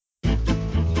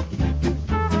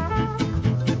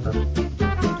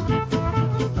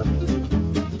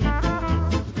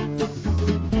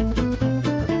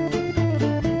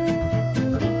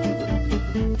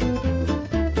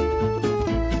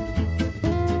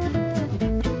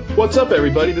What's up,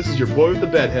 everybody? This is your boy with the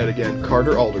bedhead again,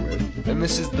 Carter Alderman. And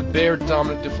this is the Bear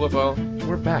Dominic DeFlippo.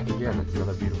 We're back again. It's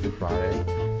another beautiful Friday.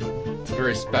 It's a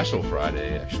very special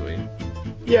Friday, actually.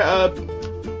 Yeah,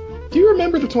 do you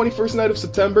remember the 21st night of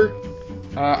September?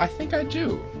 I think I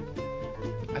do.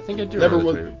 I think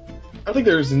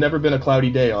there's never been a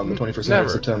cloudy day on the 21st night Never.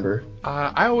 of September.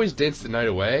 I always dance the night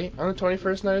away on the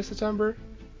 21st night of September.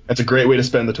 That's a great way to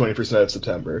spend the 21st night of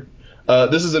September.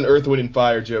 This is an Earth, Wind, and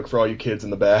Fire joke for all you kids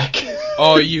in the back.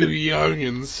 Oh, you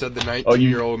youngins, said the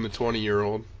 19-year-old and the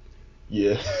 20-year-old.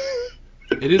 Yeah.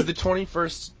 It is the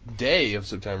 21st day of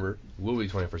September. Will be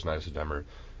 21st night of September.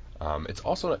 It's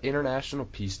also an International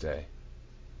Peace Day,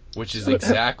 which is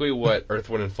exactly what Earth,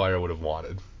 Wind, and Fire would have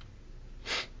wanted.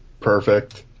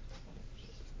 Perfect.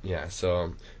 Yeah,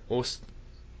 so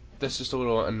that's just a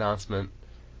little announcement.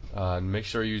 Make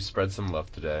sure you spread some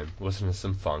love today. Listen to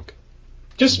some funk.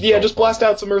 Just blast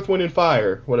out some Earth, Wind, and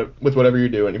Fire with whatever you're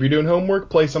doing. If you're doing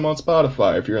homework, play some on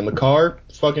Spotify. If you're in the car,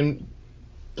 fucking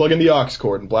plug in the aux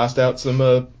cord and blast out some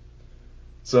Earth,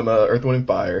 Wind, and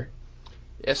Fire.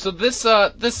 Yeah, so this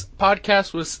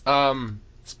podcast was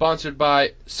sponsored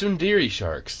by Sundari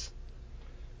Sharks.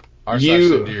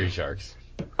 Sundari Sharks.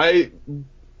 I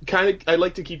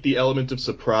like to keep the element of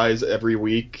surprise every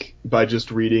week by just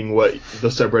reading what the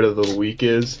subreddit of the week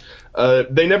is.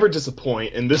 They never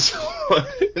disappoint in this one.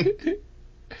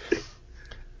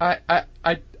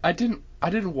 I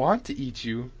didn't want to eat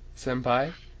you,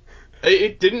 senpai.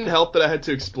 It didn't help that I had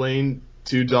to explain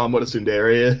to Dom what a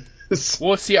tsundere is.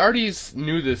 Well, see, I already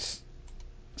knew this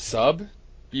sub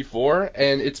before,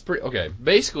 and it's pretty okay.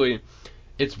 Basically,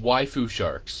 it's waifu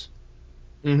sharks.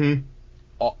 Mm-hmm.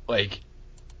 Like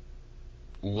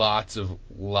lots of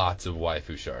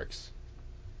waifu sharks,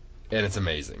 and it's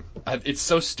amazing. It's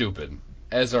so stupid,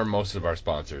 as are most of our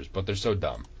sponsors, but they're so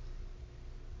dumb.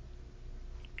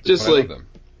 Just but like, them.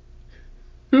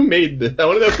 Who made this? I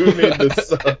want to know who made this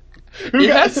sub.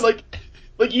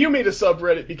 Like you made a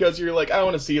subreddit because you're like, I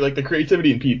want to see like the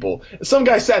creativity in people. Some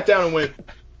guy sat down and went,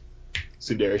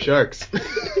 Tsundere Sharks.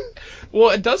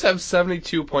 Well, it does have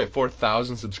 72.4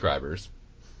 thousand subscribers.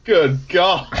 Good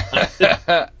God.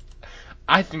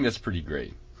 I think that's pretty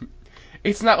great.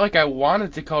 It's not like I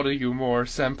wanted to call you more,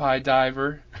 Senpai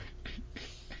Diver.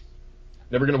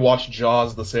 Never gonna watch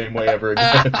Jaws the same way ever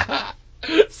again.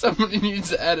 Somebody needs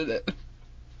to edit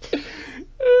it.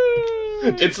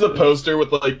 It's the poster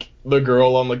with like the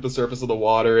girl on like the surface of the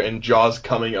water and Jaws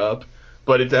coming up,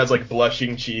 but it has like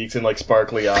blushing cheeks and like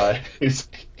sparkly eyes. I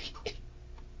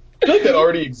feel like that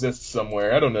already exists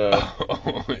somewhere. I don't know.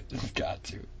 Oh, it's got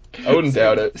to. I wouldn't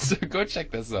doubt it. So go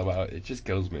check this sub out. It just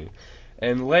kills me.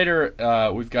 And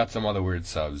later, we've got some other weird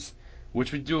subs,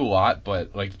 which we do a lot,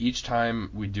 but like each time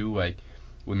we do like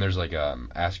when there's like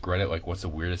Ask Reddit, like what's the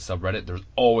weirdest subreddit? There's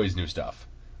always new stuff.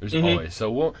 There's always.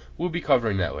 So we'll be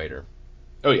covering that later.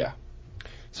 Oh yeah.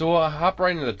 So we'll hop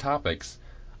right into the topics.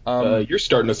 You're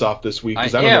starting us off this week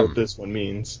because I don't know what this one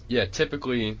means. Yeah,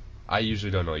 typically I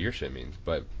usually don't know what your shit means,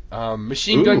 but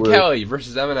Machine Gun Kelly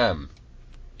versus Eminem.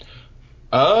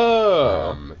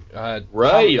 Oh,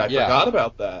 right. I forgot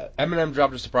about that. Eminem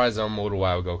dropped a surprise album a little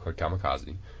while ago called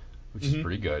Kamikaze, which is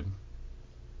pretty good.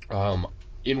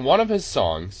 In one of his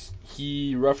songs,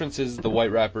 he references the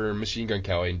white rapper Machine Gun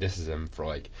Kelly and disses him for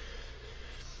like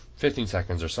 15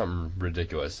 seconds or something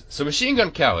ridiculous. So Machine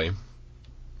Gun Kelly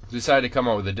decided to come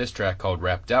out with a diss track called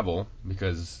Rap Devil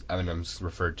because Eminem's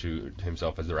referred to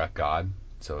himself as the rap god,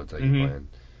 so it's like playing.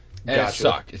 And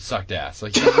gotcha. it sucked ass.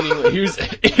 Like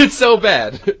it's so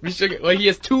bad. Like he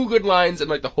has two good lines in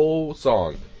like the whole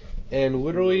song, and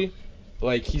literally,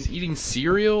 like he's eating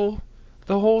cereal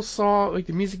the whole song, like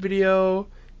the music video,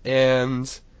 and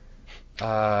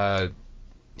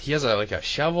he has a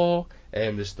shovel,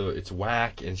 and it's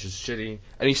whack and it's just shitty.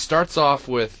 And he starts off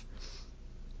with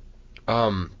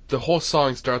the whole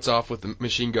song starts off with the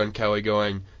Machine Gun Kelly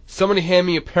going, "Somebody hand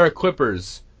me a pair of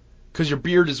clippers, 'cause your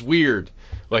beard is weird."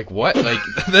 Like what? Like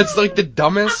that's like the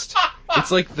dumbest.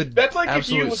 It's like the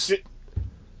absolute.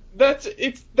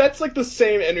 That's like the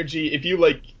same energy if you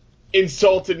like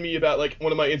insulted me about like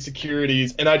one of my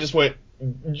insecurities and I just went,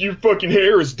 "Your fucking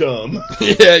hair is dumb."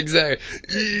 Yeah, exactly.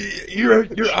 Your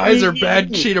eyes are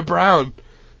bad shade of brown.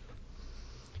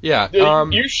 Yeah.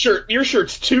 Your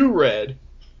shirt's too red.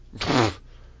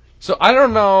 So I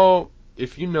don't know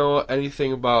if you know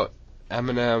anything about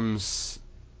Eminem's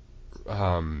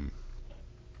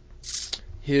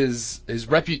his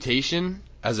reputation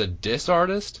as a diss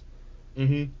artist.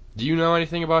 Mm-hmm. Do you know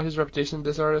anything about his reputation as a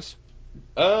diss artist?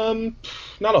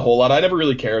 Not a whole lot. I never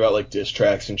really care about like diss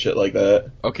tracks and shit like that.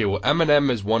 Okay, well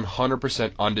Eminem is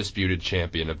 100% undisputed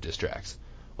champion of diss tracks.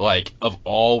 like, of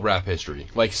all rap history.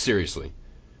 Like, seriously.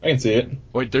 I can see it.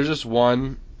 Wait, there's just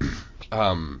one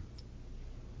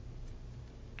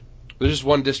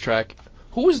diss track.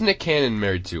 Who was Nick Cannon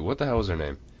married to? What the hell was her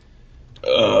name?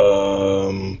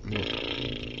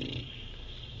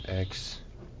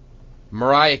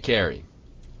 Mariah Carey.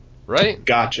 Right?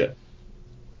 Gotcha.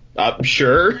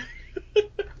 Sure.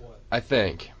 I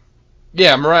think.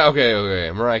 Yeah,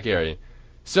 Mariah Carey.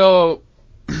 So,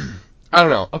 I don't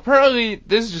know. Apparently,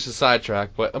 this is just a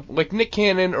sidetrack, but like Nick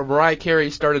Cannon or Mariah Carey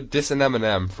started dissing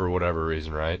Eminem for whatever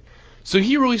reason, right? So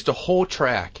he released a whole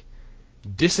track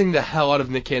dissing the hell out of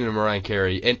Nick Cannon and Mariah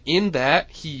Carey, and in that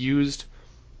he used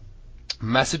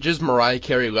messages Mariah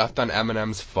Carey left on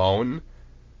Eminem's phone,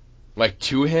 like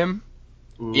to him,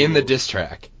 in the diss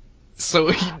track. So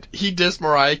he dissed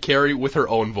Mariah Carey with her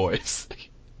own voice.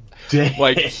 Damn.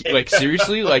 Like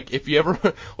seriously, like if you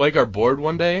ever like are bored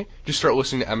one day, just start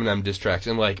listening to Eminem diss tracks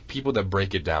and like people that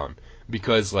break it down,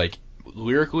 because like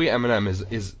lyrically Eminem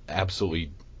is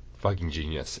absolutely fucking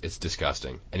genius. It's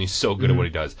disgusting, and he's so good at what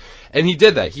he does. And he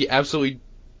did that. He absolutely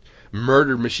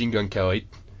murdered Machine Gun Kelly.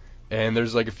 And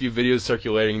there's like a few videos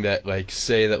circulating that like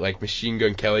say that like Machine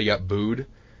Gun Kelly got booed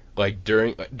like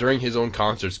during his own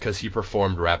concerts because he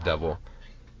performed Rap Devil.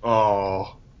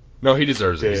 Oh. No, he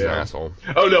deserves it. Damn. He's an asshole.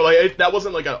 Oh no, like that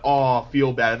wasn't like an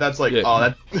feel bad. That's like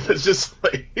that's just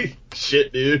like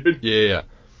shit, dude. Yeah.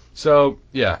 So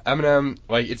yeah, Eminem,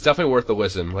 like it's definitely worth a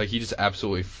listen. Like he just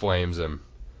absolutely flames him.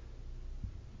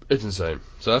 It's insane.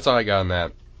 So that's all I got on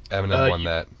that. Eminem won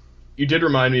that. You did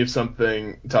remind me of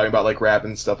something talking about like rap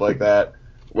and stuff like that.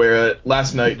 Where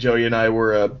last night Joey and I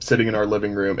were sitting in our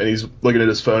living room and he's looking at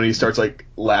his phone and he starts like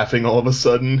laughing all of a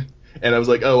sudden. And I was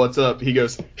like, oh, what's up? He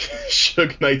goes,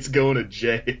 Suge Knight's going to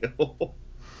jail.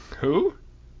 Who?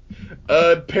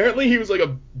 Apparently he was like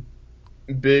a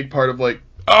big part of like...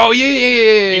 Oh,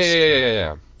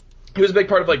 yeah. He was a big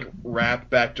part of like rap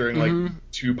back during like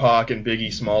Tupac and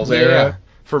Biggie Smalls era. Yeah.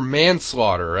 For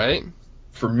manslaughter, right?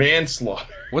 For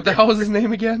manslaughter. What the hell was his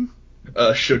name again?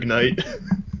 Suge Knight.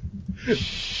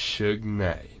 Suge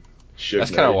Knight.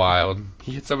 That's kind of wild.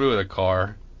 He hit somebody with a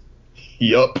car.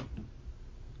 Yup.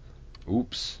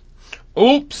 Oops.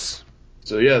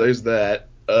 So yeah, there's that.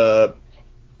 But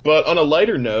on a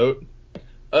lighter note,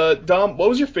 Dom, what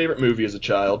was your favorite movie as a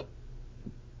child?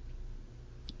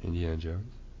 Indiana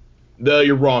Jones. No,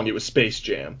 you're wrong. It was Space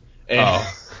Jam.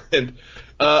 And,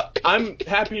 Oh. I'm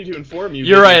happy to inform you.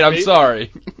 You're right. I'm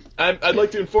sorry. I'd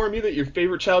like to inform you that your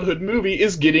favorite childhood movie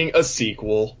is getting a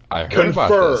sequel. I heard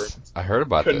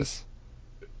about this.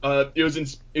 It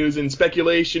was in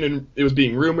speculation and it was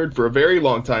being rumored for a very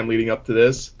long time leading up to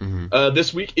this.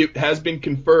 This week it has been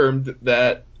confirmed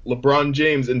that LeBron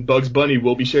James and Bugs Bunny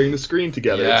will be sharing the screen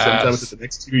together sometime within the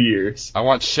next 2 years. I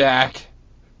want Shaq.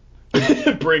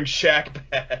 Bring Shaq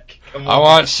back. Come on. I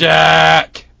want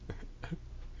Shaq.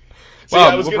 See,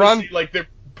 I was gonna say like they're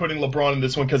putting LeBron in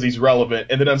this one because he's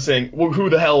relevant, and then I'm saying, well, who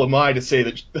the hell am I to say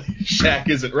that Shaq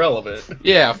isn't relevant?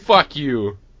 Yeah, fuck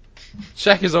you.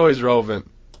 Shaq is always relevant.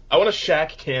 I want a Shaq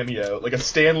cameo, like a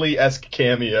Stan Lee-esque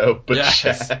cameo, but yes.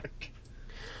 Shaq.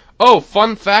 Oh,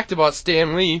 fun fact about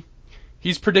Stan Lee.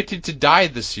 He's predicted to die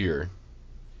this year.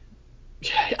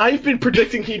 I've been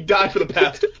predicting he'd die for the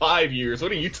past 5 years.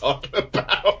 What are you talking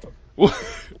about?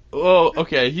 Well,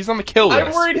 okay, he's on the kill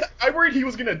list. I worried he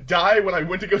was gonna die when I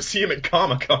went to go see him at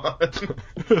Comic-Con.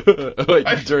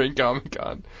 Like during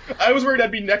Comic-Con. I was worried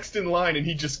I'd be next in line and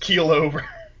he'd just keel over.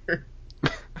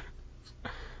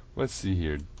 Let's see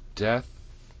here. Death.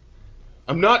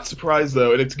 I'm not surprised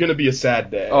though, and it's gonna be a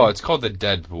sad day. Oh, it's called the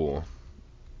Deadpool.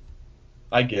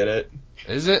 I get it.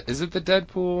 Is it the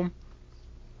Deadpool?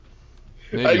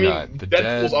 Maybe I mean, not. The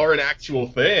Deadpools are an actual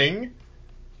thing.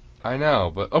 I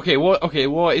know, but okay,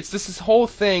 well, it's this whole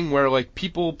thing where like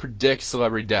people predict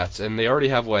celebrity deaths, and they already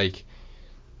have like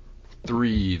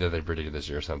 3 that they predicted this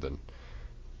year or something.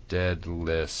 Dead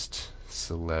list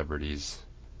celebrities.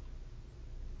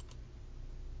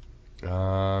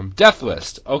 Death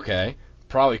list. Okay,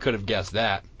 probably could have guessed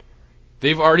that.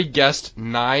 They've already guessed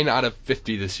 9 out of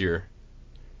 50 this year.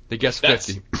 They guessed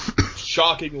 50.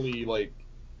 Shockingly, like.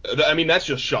 I mean, that's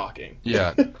just shocking.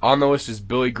 Yeah. On the list is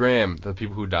Billy Graham, the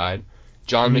people who died,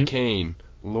 John McCain,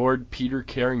 Lord Peter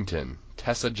Carrington,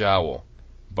 Tessa Jowell,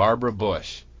 Barbara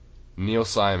Bush, Neil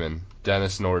Simon,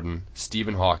 Dennis Norton,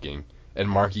 Stephen Hawking, and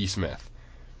Mark E. Smith.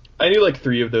 I knew like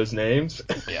 3 of those names.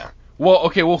 Yeah. Well,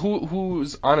 okay,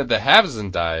 who's on it that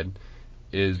hasn't died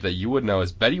is that you would know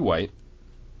is Betty White.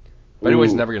 Betty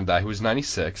White's never going to die, who was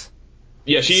 96.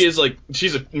 Yeah, she's a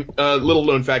little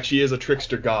known fact, she is a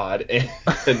trickster god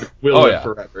and will live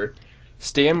forever.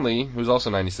 Stan Lee, who's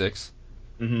also 96.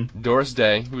 Doris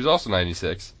Day, who was also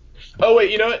 96. Oh wait,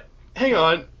 you know what? Hang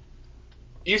on.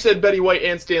 You said Betty White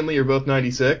and Stan Lee are both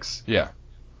 96. Yeah.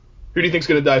 Who do you think's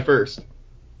gonna die first?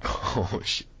 Oh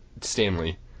shit,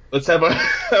 Stanley. Let's have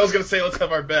let's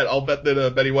have our bet. I'll bet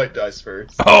that Betty White dies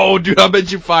first. Oh, dude, I'll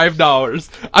bet you $5.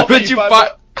 I bet you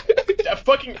five. A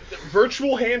fucking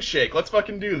virtual handshake. Let's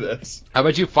fucking do this. I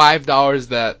bet you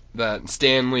 $5 that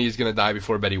Stan Lee is gonna die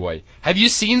before Betty White. Have you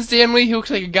seen Stan Lee? He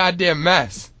looks like a goddamn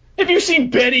mess. Have you seen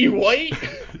Betty White?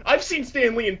 I've seen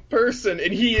Stan Lee in person,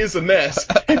 and he is a mess.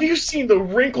 Have you seen the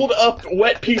wrinkled up,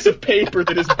 wet piece of paper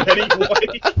that is Betty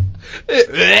White?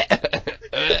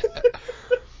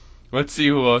 Let's see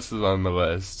who else is on the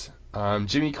list.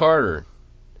 Jimmy Carter.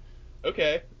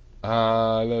 Okay.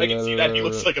 I can see that. He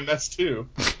looks like a mess, too.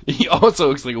 He also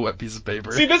looks like a wet piece of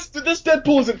paper. See, this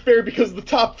Deadpool isn't fair because the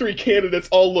top three candidates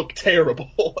all look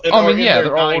terrible. They're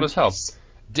all old as hell.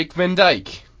 Dick Van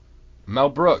Dyke. Mel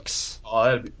Brooks.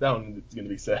 Oh, that one's gonna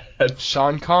be sad.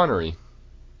 Sean Connery.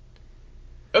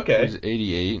 Okay. Who's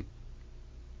 88.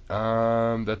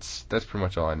 That's pretty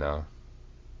much all I know.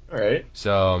 Alright.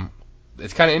 So,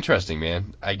 it's kind of interesting,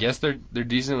 man. I guess they're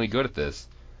decently good at this.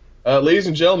 Ladies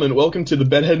and gentlemen, welcome to the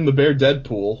Bedhead and the Bear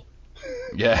Deadpool.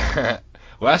 Yeah.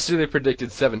 Last year they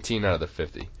predicted 17 out of the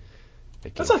 50.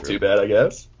 That's not too bad, I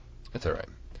guess. That's alright.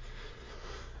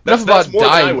 That's more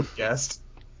than I would have guessed.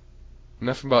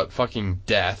 Enough about fucking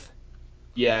death.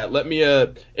 Yeah, let me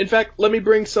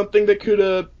bring something that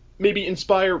could, maybe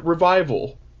inspire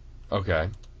revival. Okay.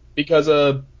 Because,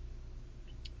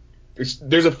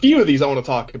 there's a few of these I want to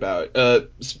talk about.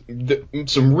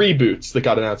 Some reboots that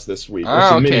got announced this week.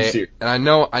 Okay. And I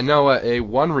know a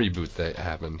one reboot that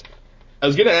happened. I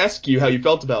was gonna ask you how you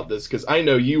felt about this, because I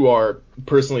know you are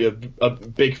personally a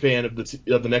big fan of the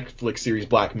Netflix series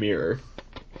Black Mirror.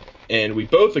 And we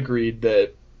both agreed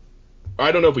that...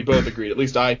 I don't know if we both agreed. At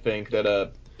least I think that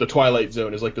the Twilight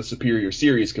Zone is like the superior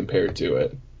series compared to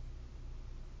it.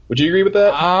 Would you agree with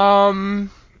that?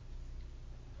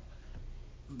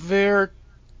 They're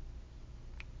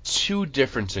too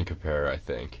different to compare, I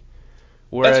think.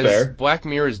 Whereas That's fair. Black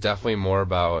Mirror is definitely more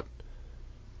about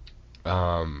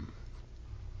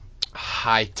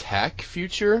high-tech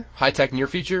near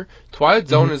future. Twilight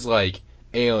Zone is like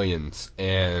aliens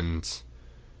and...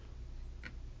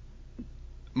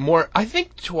 I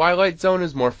think Twilight Zone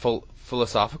is more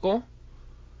philosophical.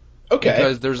 Okay.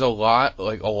 Because there's a lot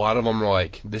of them are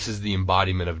like, this is the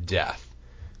embodiment of death.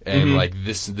 And like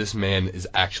this man is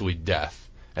actually death.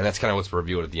 And that's kind of what's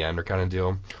revealed at the end, or kind of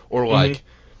deal. Or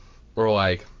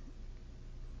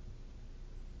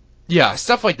yeah,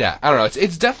 stuff like that. I don't know.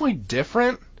 It's definitely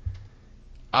different.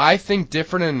 I think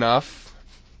different enough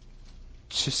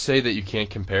to say that you can't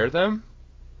compare them.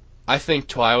 I think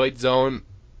Twilight Zone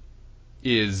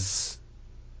is...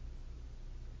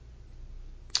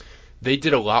 They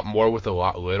did a lot more with a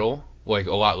lot little. Like,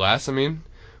 a lot less, I mean.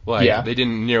 Like, They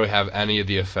didn't nearly have any of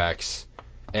the effects.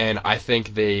 And I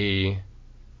think they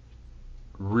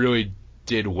really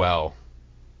did well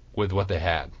with what they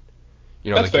had.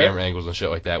 That's the fair. camera angles and shit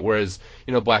like that. Whereas,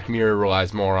 Black Mirror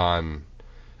relies more on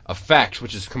effects,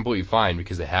 which is completely fine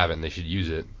because they have it and they should use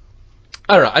it.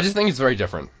 I don't know. I just think it's very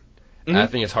different. And I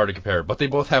think it's hard to compare. But they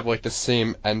both have, like, the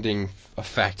same ending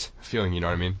effect feeling, you know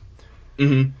what I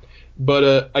mean?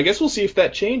 But I guess we'll see if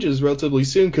that changes relatively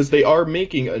soon, because they are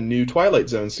making a new Twilight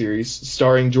Zone series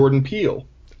starring Jordan Peele.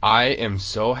 I am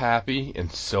so happy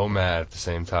and so mad at the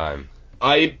same time.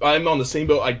 I'm on the same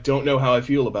boat. I don't know how I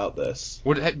feel about this.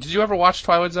 Did you ever watch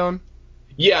Twilight Zone?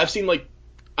 Yeah,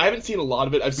 I haven't seen a lot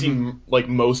of it. I've seen,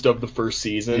 most of the first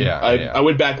season. Yeah, I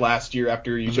went back last year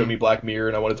after you showed me Black Mirror,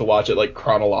 and I wanted to watch it,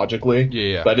 chronologically.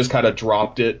 Yeah. But I just kind of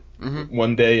dropped it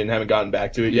one day and haven't gotten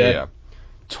back to it yet. Yeah.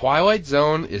 Twilight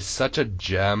Zone is such a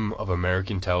gem of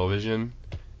American television.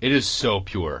 It is so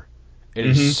pure. It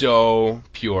is so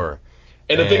pure.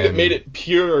 And the thing that made it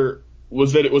pure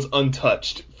was that it was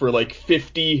untouched for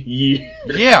 50 years.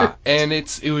 Yeah, and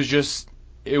it's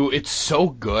so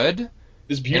good.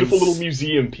 This beautiful little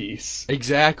museum piece.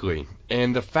 Exactly.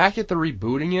 And the fact that they're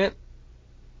rebooting it,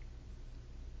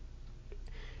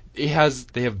 they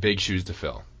have big shoes to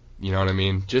fill. You know what I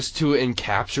mean? Just to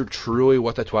encapture truly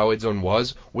what the Twilight Zone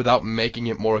was without making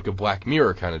it more like a Black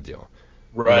Mirror kind of deal.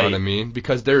 Right. You know what I mean?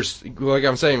 Because there's, like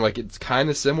I'm saying, it's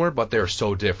kind of similar, but they're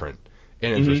so different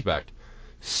in its respect.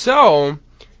 So,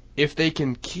 if they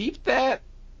can keep that,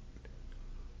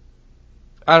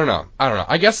 I don't know.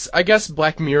 I guess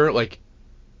Black Mirror,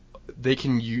 they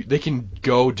can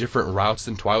go different routes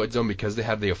than Twilight Zone because they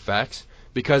have the effects.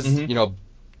 Because,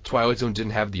 Twilight Zone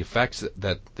didn't have the effects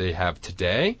that they have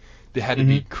today. They had to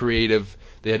be creative.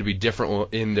 They had to be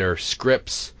different in their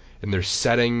scripts in their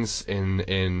settings,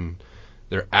 in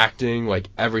their acting, like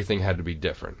everything had to be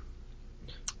different.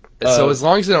 So as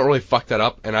long as they don't really fuck that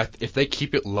up, and if they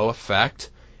keep it low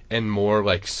effect and more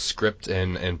like script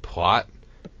and plot,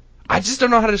 I just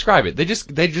don't know how to describe it. They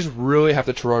just really have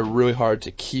to try really hard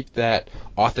to keep that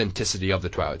authenticity of the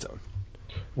Twilight Zone.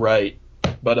 Right.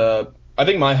 But I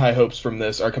think my high hopes from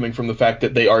this are coming from the fact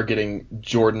that they are getting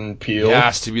Jordan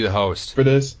Peele to be the host. for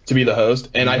this, to be the host,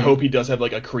 and I hope he does have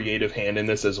like a creative hand in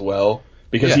this as well,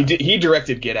 because he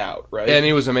directed Get Out, right? And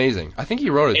he was amazing. I think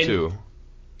he wrote it too.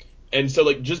 And so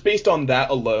like just based on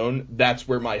that alone, that's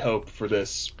where my hope for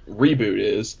this reboot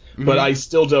is. But I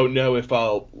still don't know if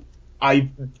I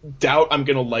doubt I'm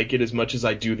gonna like it as much as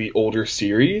I do the older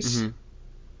series.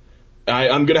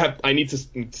 I need to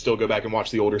still go back and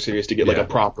watch the older series to get like a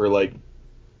proper like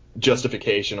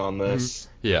justification on this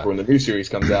for when the new series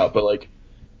comes out. But like,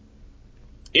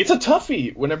 it's a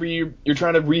toughie whenever you're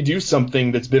trying to redo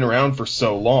something that's been around for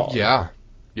so long. Yeah,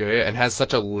 and has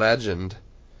such a legend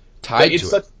tied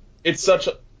to it. It's such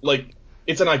a, like,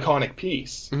 it's an iconic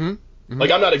piece.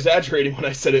 Like, I'm not exaggerating when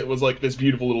I said it was like this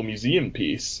beautiful little museum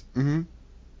piece.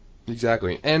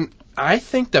 Exactly. And I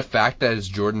think the fact that it's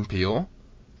Jordan Peele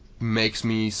makes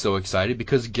me so excited,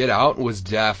 because Get Out was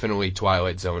definitely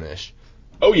Twilight Zone-ish.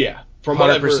 Oh, yeah. From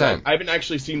what I've 100%. heard, I haven't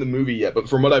actually seen the movie yet, but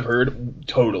from what I've heard,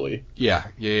 totally. Yeah.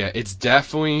 It's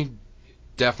definitely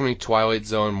Twilight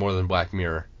Zone more than Black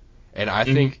Mirror. And I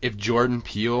think if Jordan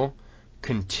Peele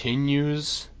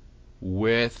continues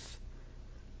with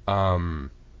the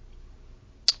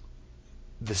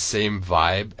same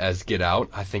vibe as Get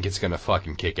Out, I think it's gonna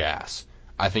fucking kick ass.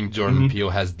 I think Jordan Peele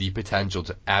has the potential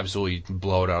to absolutely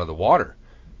blow it out of the water.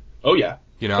 Oh yeah,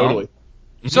 you know, totally.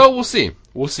 So we'll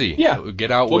see. Yeah,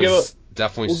 Get Out was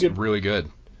definitely really good.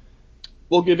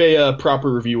 We'll give a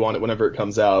proper review on it whenever it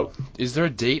comes out. Is there a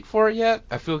date for it yet?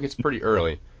 I feel like it's pretty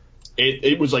early.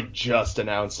 It was like just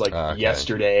announced like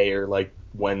yesterday or like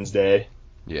Wednesday.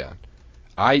 Yeah.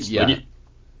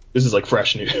 This is like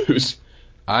fresh news.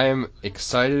 I am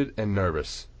excited and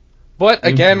nervous. But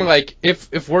again, like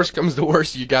if worse comes to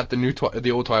worse, you got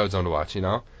the old Twilight Zone to watch, you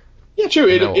know? Yeah, true.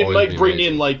 It might bring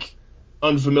in like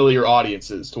unfamiliar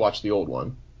audiences to watch the old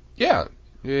one. Yeah.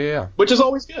 Which is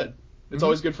always good. It's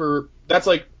always good that's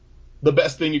like the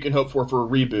best thing you can hope for a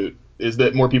reboot, is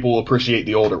that more people will appreciate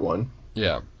the older one.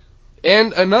 Yeah.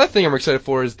 And another thing I'm excited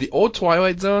for is the old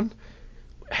Twilight Zone.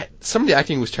 Some of the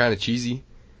acting was kind of cheesy,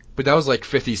 but that was like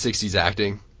 50s, 60s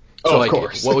acting. So of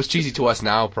course. What was cheesy to us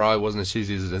now probably wasn't as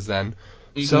cheesy as it is then.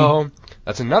 So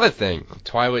that's another thing.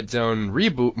 Twilight Zone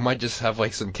reboot might just have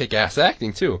like some kick-ass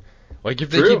acting too. Like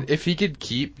if he could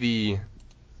keep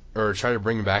or try to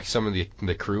bring back some of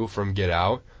the crew from Get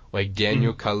Out, like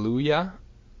Daniel Kaluuya.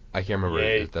 I can't remember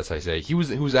if that's how you say it. He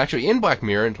was actually in Black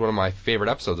Mirror. It's one of my favorite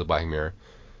episodes of Black Mirror.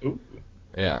 Ooh.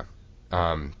 Yeah.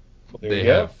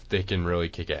 They can really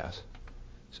kick ass.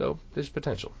 So there's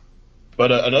potential.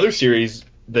 But another series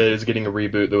that is getting a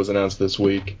reboot that was announced this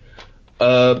week.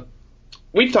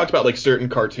 We've talked about like certain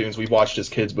cartoons we've watched as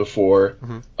kids before.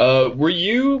 Were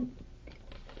you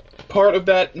part of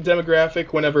that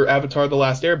demographic whenever Avatar: The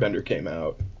Last Airbender came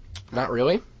out? Not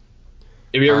really.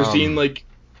 Have you ever seen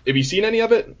have you seen any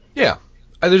of it? Yeah.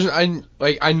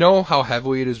 I know how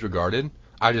heavily it is regarded.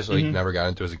 I just never got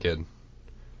into it as a kid.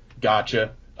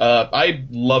 Gotcha. I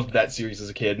loved that series as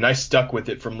a kid, and I stuck with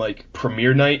it from like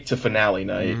premiere night to finale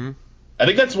night. I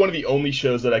think that's one of the only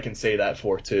shows that I can say that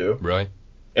for too. Really?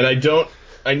 And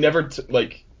I never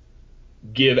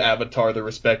give Avatar the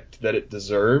respect that it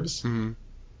deserves,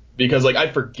 because like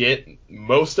I forget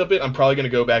most of it. I'm probably gonna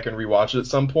go back and rewatch it at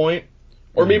some point,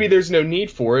 or maybe there's no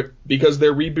need for it because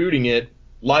they're rebooting it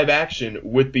live action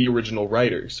with the original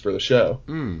writers for the show.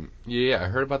 Yeah, I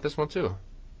heard about this one too.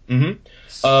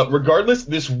 Regardless,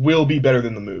 this will be better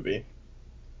than the movie.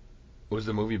 Was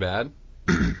the movie bad?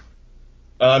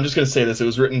 I'm just gonna say this: it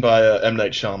was written by M.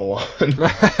 Night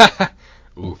Shyamalan.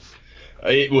 Oof.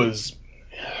 It was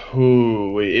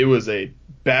a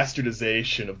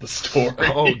bastardization of the story.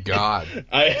 Oh God.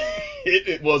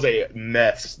 It was a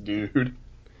mess, dude.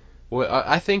 Well,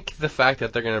 I think the fact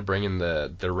that they're gonna bring in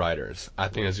the writers, I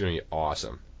think that's gonna be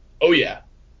awesome. Oh yeah.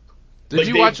 Did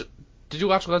you watch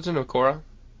Legend of Korra?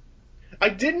 I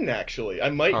didn't actually. I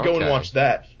might go and watch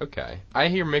that. Okay. I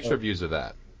hear mixed reviews of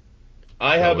that.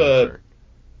 I have a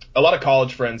lot of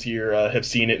college friends here have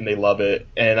seen it and they love it,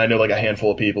 and I know like a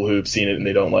handful of people who've seen it and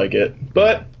they don't like it.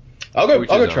 But I'll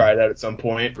go try it out at some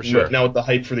point. For sure. Now with the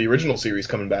hype for the original series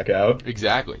coming back out.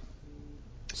 Exactly.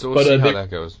 So we'll see how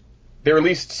that goes. They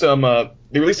released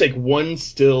like one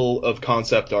still of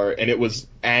concept art, and it was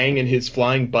Aang and his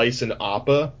flying bison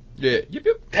Appa. Yeah. Yep.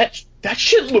 That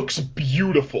shit looks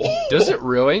beautiful. Does it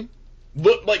really?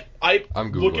 Look, like,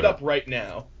 I'm look Googling it up right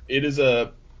now.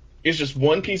 It's just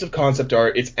one piece of concept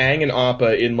art. It's Aang and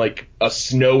Appa in, like, a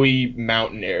snowy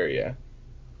mountain area.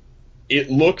 It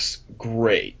looks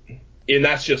great. And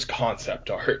that's just concept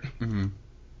art. Mm-hmm.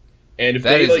 And if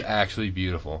That they, is like, actually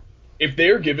beautiful. if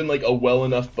they're given, like, a well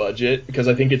enough budget, because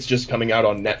I think it's just coming out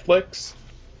on Netflix.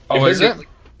 Oh, is it?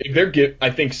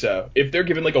 I think so. If they're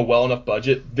given, like, a well enough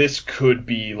budget, this could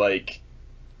be, like,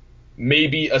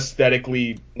 maybe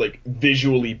aesthetically, like,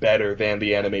 visually better than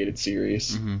the animated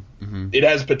series. Mm-hmm. Mm-hmm. It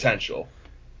has potential.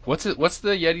 What's the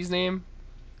Yeti's name?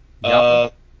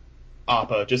 Uh,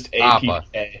 Appa, just Appa.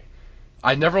 APA.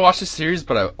 I never watched the series,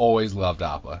 but I always loved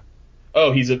Appa.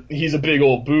 Oh, he's a big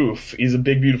old boof. He's a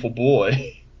big beautiful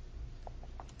boy.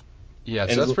 Yeah,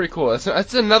 And so that's pretty cool.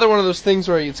 That's another one of those things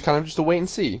where it's kind of just a wait and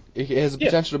see. It has the yeah.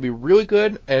 potential to be really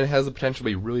good, and it has the potential to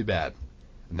be really bad.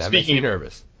 And that makes me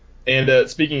nervous. And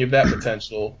speaking of that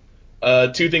potential,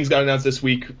 two things got announced this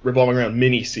week revolving around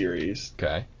miniseries.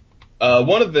 Okay.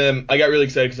 One of them, I got really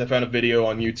excited because I found a video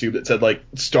on YouTube that said, like,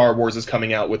 Star Wars is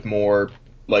coming out with more,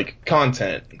 like,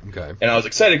 content. Okay. And I was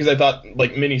excited because I thought,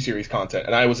 like, miniseries content.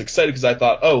 And I was excited because I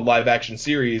thought, oh, live-action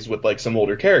series with, like, some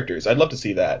older characters. I'd love to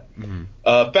see that.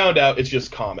 Mm-hmm. Found out it's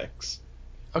just comics.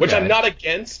 Okay. Which I'm not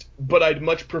against, but I'd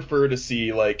much prefer to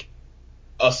see, like,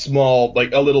 a small,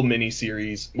 like, a little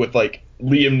miniseries with, like,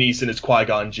 Liam Neeson as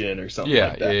Qui-Gon Jinn or something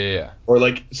like that. Yeah. Or,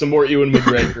 like, some more Ewan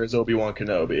McGregor as Obi-Wan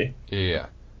Kenobi. Yeah.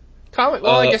 Comic.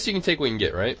 Well, I guess you can take what you can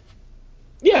get, right?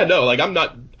 Yeah, no, like, I'm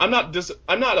not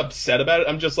upset about it.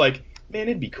 I'm just like, man,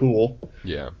 it'd be cool.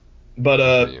 Yeah.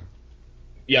 But,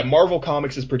 yeah, Marvel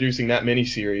Comics is producing that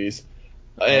miniseries.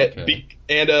 Okay.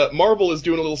 And Marvel is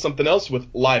doing a little something else with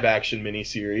live-action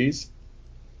miniseries,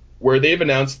 where they've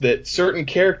announced that certain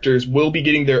characters will be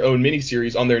getting their own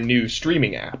miniseries on their new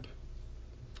streaming app.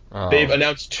 Oh. They've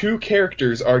announced 2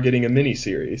 characters are getting a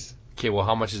miniseries. Okay, well,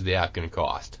 how much is the app going to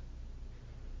cost?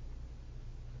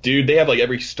 Dude, they have, like,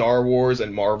 every Star Wars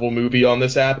and Marvel movie on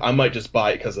this app. I might just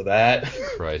buy it because of that.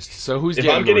 Christ. So who's if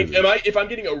getting if I'm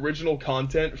getting original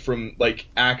content from, like,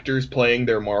 actors playing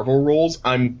their Marvel roles,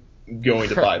 I'm going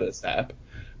to buy this app.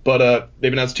 But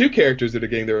they've announced 2 characters that are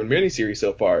getting their own miniseries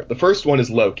so far. The first one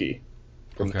is Loki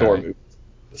from Thor movies.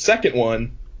 The second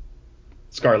one,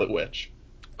 Scarlet Witch.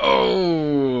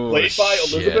 Oh,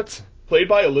 Played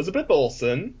by Elizabeth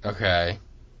Olsen. Okay.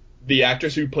 The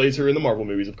actress who plays her in the Marvel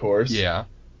movies, of course. Yeah.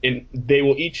 And they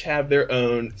will each have their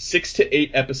own 6 to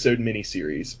 8 episode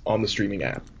miniseries on the streaming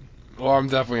app. Well, I'm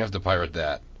definitely gonna have to pirate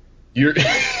that. You're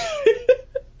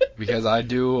because I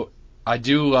do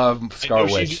love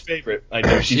Scarlet Witch. She's your favorite. I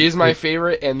know she's my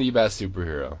favorite and the best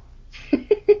superhero.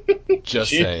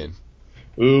 Just saying.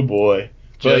 Oh boy.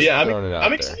 But yeah, I'm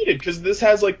there. excited because this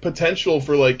has, like, potential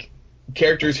for, like,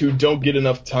 characters who don't get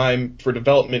enough time for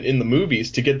development in the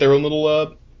movies to get their own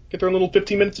little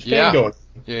 15 minutes of fame going.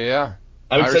 Yeah.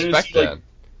 I'm excited excited to see, like,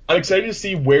 I'm excited to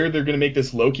see where they're going to make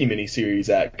this Loki miniseries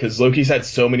at, because Loki's had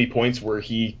so many points where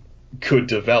he could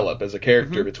develop as a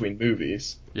character between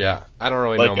movies. Yeah, I don't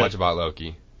really know much about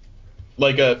Loki.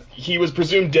 Like, he was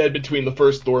presumed dead between the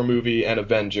first Thor movie and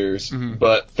Avengers,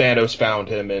 but Thanos found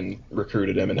him and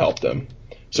recruited him and helped him.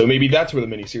 So maybe that's where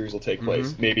the miniseries will take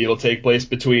place. Maybe it'll take place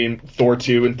between Thor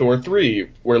 2 and Thor 3,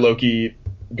 where Loki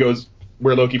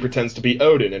pretends to be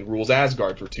Odin and rules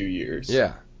Asgard for 2 years.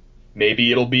 Yeah.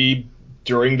 Maybe it'll be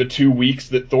during the 2 weeks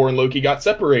that Thor and Loki got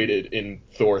separated in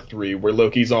Thor 3, where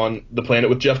Loki's on the planet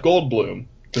with Jeff Goldblum.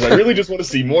 Because I really just want to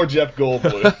see more Jeff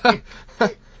Goldblum.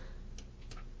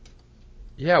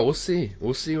 Yeah, we'll see.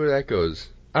 We'll see where that goes.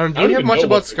 Do we have much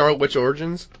about Scarlet Witch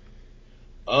origins?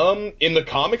 In the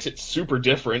comics, it's super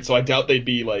different, so I doubt they'd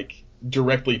be, like,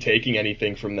 directly taking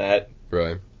anything from that.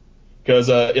 Right. Because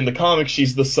in the comics,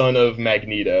 she's the son of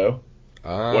Magneto,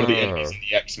 one of the enemies in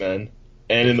the X-Men.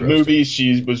 And in the movies,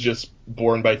 she was just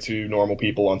born by 2 normal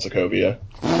people on Sokovia.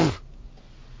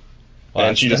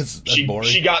 And she got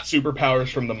superpowers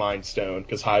from the Mind Stone,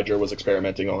 because Hydra was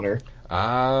experimenting on her.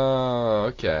 Ah,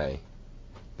 okay.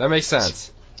 That makes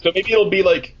sense. So maybe it'll be,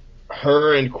 like,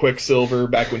 her and Quicksilver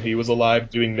back when he was alive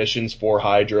doing missions for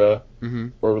Hydra,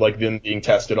 or, like, them being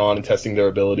tested on and testing their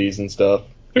abilities and stuff.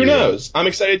 Who knows? I'm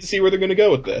excited to see where they're going to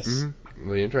go with this.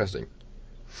 Really interesting.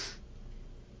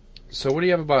 So what do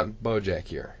you have about BoJack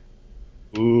here?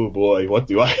 Ooh, boy, what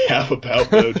do I have about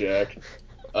BoJack?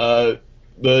 The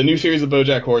new series of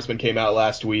BoJack Horseman came out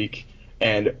last week,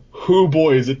 and whoo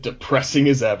boy, is it depressing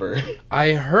as ever.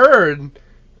 I heard,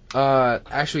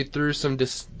 actually through some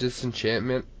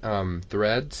disenchantment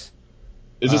threads.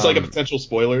 Is this like a potential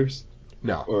spoilers?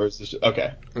 No. Or is this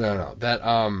okay? No. That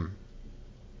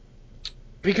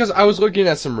because I was looking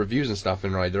at some reviews and stuff,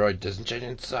 and they're like,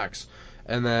 Disenchanted sucks.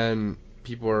 And then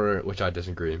people are, which I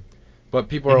disagree, but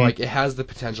people are like, it has the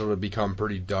potential to become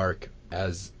pretty dark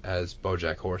as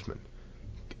BoJack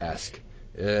Horseman-esque.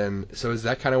 And so is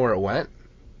that kind of where it went?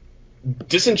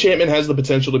 Disenchantment has the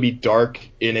potential to be dark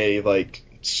in a, like,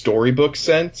 storybook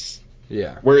sense.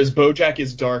 Yeah. Whereas BoJack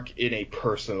is dark in a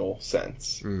personal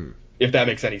sense. If that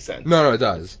makes any sense. No, it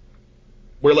does.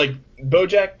 Where, like,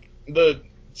 the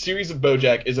series of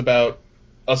BoJack is about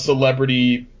a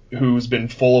celebrity who's been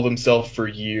full of himself for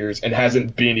years and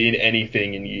hasn't been in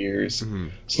anything in years.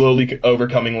 Slowly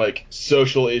overcoming, like,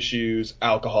 social issues,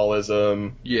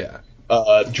 alcoholism,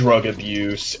 drug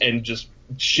abuse, and just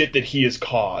shit that he has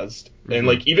caused. And,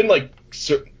 like, even, like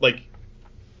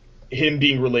him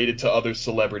being related to other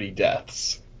celebrity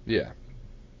deaths. Yeah.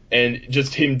 And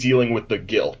just him dealing with the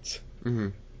guilt.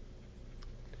 And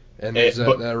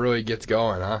that really gets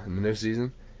going, huh, in the new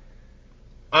season?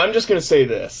 I'm just gonna say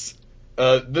this.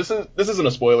 This isn't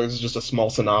a spoiler. This is just a small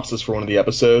synopsis for one of the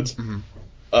episodes.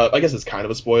 I guess it's kind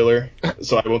of a spoiler,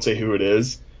 so I won't say who it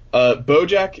is.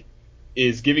 BoJack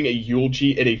is giving a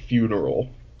eulogy at a funeral,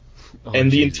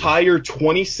 and the entire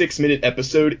 26-minute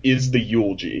episode is the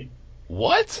eulogy.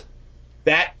 What?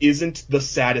 That isn't the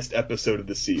saddest episode of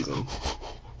the season.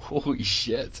 Holy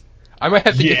shit! I might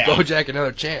have to give BoJack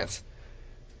another chance.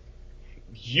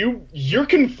 You're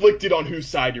conflicted on whose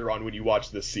side you're on when you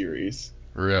watch this series.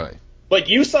 Really? Like,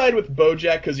 you side with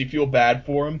BoJack because you feel bad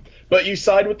for him, but you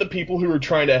side with the people who are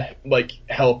trying to, like,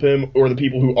 help him, or the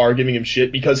people who are giving him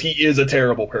shit because he is a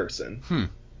terrible person.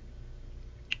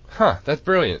 Huh, that's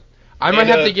brilliant. I might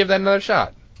have to give that another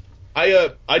shot.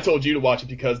 I told you to watch it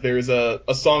because there's a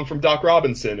song from Doc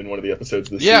Robinson in one of the episodes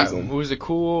this season. Yeah, it was a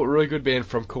cool, really good band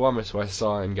from Columbus who I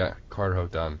saw and got Carter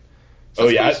hooked on. So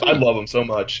I love him so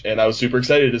much, and I was super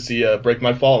excited to see Break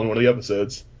My Fall in one of the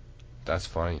episodes. That's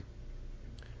funny.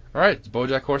 Alright,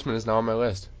 BoJack Horseman is now on my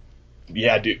list.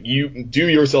 Yeah, dude, you do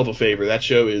yourself a favor. That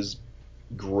show is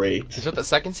great. Is that the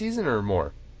second season or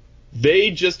more?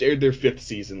 They just aired their 5th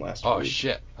season last week. Oh,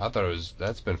 shit. I thought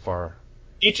that's been far.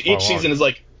 Each season is,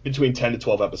 like, between 10 to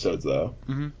 12 episodes, though.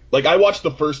 Like, I watched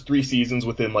the first 3 seasons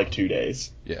within, like, 2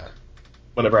 days. Yeah.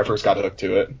 Whenever I first got hooked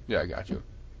to it. Yeah, I got you.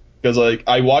 Because, like,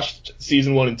 I watched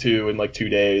season 1 and 2 in, like, 2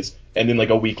 days, and then, like,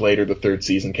 a week later, the 3rd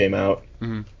season came out.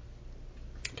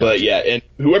 But, yeah, and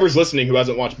whoever's listening who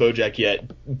hasn't watched BoJack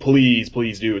yet, please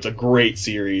do. It's a great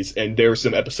series, and there are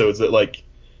some episodes that, like...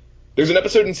 There's an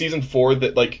episode in season 4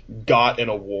 that, like, got an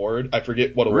award. I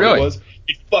forget what award it was.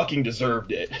 It fucking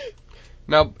deserved it.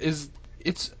 Now, it's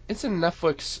a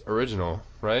Netflix original,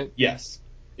 right? Yes,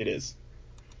 it is.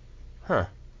 Huh.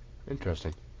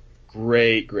 Interesting.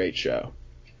 Great show.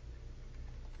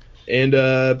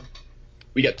 And,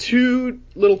 we got 2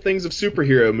 little things of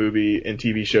superhero movie and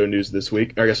TV show news this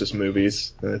week. Or I guess just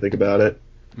movies, when I think about it.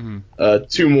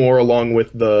 2 more along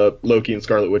with the Loki and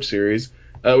Scarlet Witch series.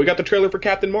 We got the trailer for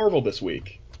Captain Marvel this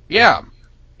week. Yeah.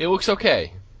 It looks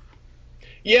okay.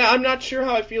 Yeah, I'm not sure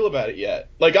how I feel about it yet.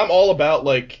 Like, I'm all about,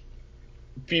 like,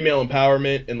 female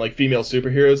empowerment and, like, female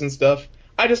superheroes and stuff.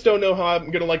 I just don't know how I'm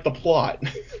gonna like the plot.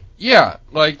 Yeah,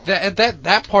 like,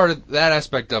 that part of that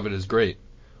aspect of it is great.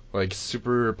 Like,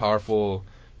 super powerful,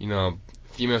 female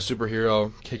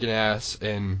superhero kicking ass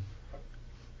and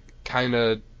kind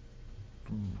of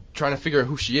trying to figure out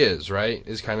who she is, right?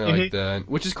 Is kind of like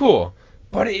which is cool.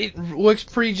 But it looks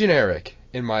pretty generic,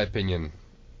 in my opinion.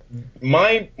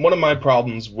 One of my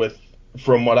problems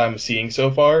from what I'm seeing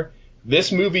so far,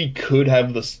 this movie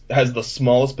has the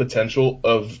smallest potential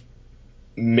of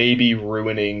maybe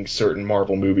ruining certain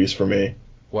Marvel movies for me.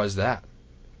 Why is that?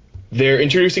 They're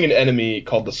introducing an enemy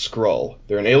called the Skrull.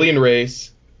 They're an alien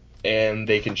race, and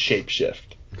they can shapeshift.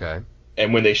 Okay.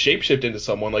 And when they shapeshift into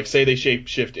someone, like, say they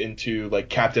shapeshift into, like,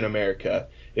 Captain America,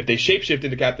 if they shapeshift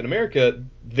into Captain America,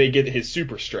 they get his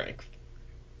super strength.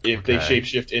 If they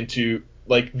shapeshift into,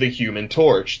 like, the Human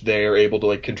Torch, they're able to,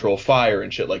 like, control fire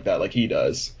and shit like that, like he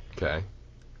does. Okay.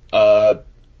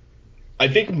 I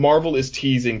think Marvel is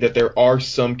teasing that there are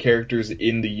some characters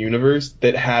in the universe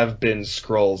that have been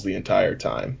Skrulls the entire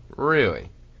time. Really?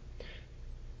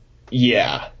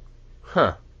 Yeah.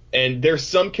 Huh. And there's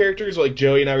some characters, like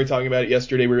Joey and I were talking about it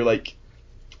yesterday, we were like,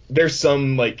 there's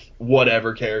some, like,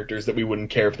 whatever characters that we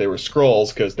wouldn't care if they were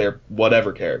Skrulls, because they're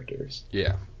whatever characters.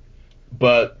 Yeah.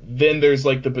 But then there's,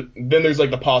 like,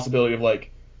 the possibility of,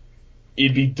 like,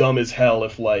 it'd be dumb as hell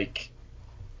if, like,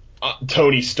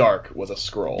 Tony Stark was a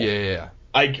Skrull. Yeah.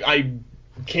 I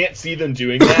can't see them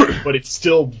doing that, but it's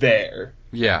still there.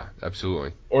 Yeah,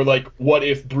 absolutely. Or, like, what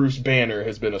if Bruce Banner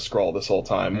has been a Skrull this whole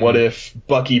time? What if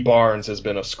Bucky Barnes has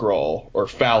been a Skrull? Or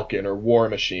Falcon, or War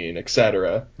Machine,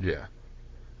 etc.? Yeah.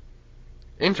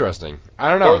 Interesting. I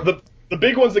don't Or know. the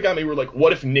big ones that got me were like,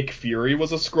 what if Nick Fury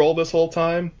was a Skrull this whole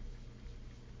time?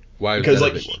 Why was Because that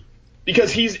a like big one?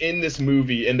 because he's in this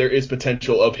movie and there is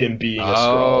potential of him being a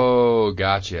Skrull. Oh,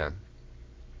 gotcha.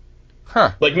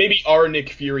 Huh. Like maybe our Nick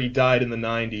Fury died in the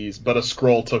 90s, but a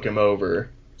Skrull took him over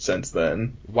since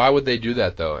then. Why would they do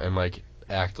that though, and like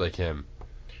act like him?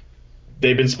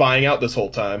 They've been spying out this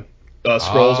whole time.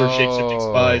 Skrulls are shape-shifting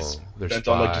spies Oh, they're bent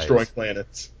on like destroying spies.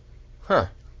 planets. Huh.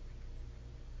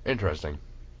 Interesting.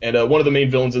 And one of the main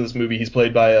villains in this movie, he's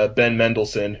played by Ben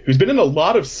Mendelsohn, who's been in a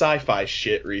lot of sci-fi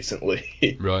shit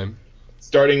recently. Really?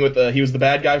 Starting with, he was the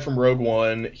bad guy from Rogue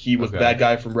One, he was the Okay. bad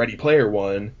guy from Ready Player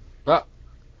One,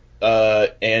 Ah.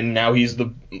 and now he's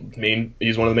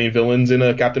he's one of the main villains in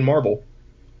Captain Marvel.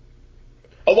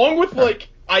 Along with, Huh. like,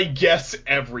 I guess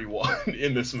everyone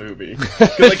in this movie.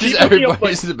 Because I Just keep looking up, like,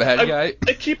 everybody's the bad guy.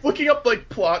 I keep looking up, like,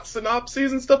 plot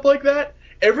synopses and stuff like that.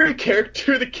 Every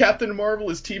character that Captain Marvel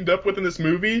is teamed up with in this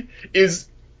movie is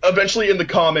eventually in the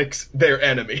comics their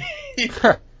enemy.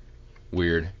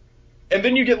 Weird. And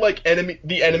then you get, like,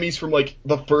 the enemies from, like,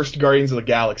 the first Guardians of the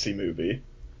Galaxy movie.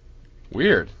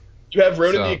 Weird. You have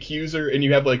Ronan the So, Accuser, and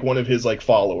you have, like, one of his, like,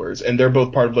 followers, and they're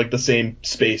both part of, like, the same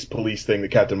space police thing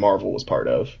that Captain Marvel was part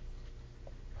of.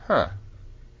 huh.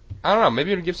 I don't know.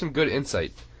 Maybe it'll give some good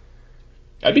insight.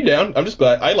 I'd be down. I'm just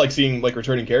glad. I like seeing, like,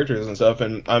 returning characters and stuff,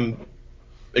 and I'm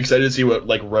excited to see what,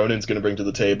 like, Ronan's gonna bring to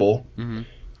the table. Mm-hmm.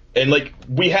 And, like,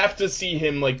 we have to see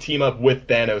him, like, team up with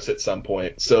Thanos at some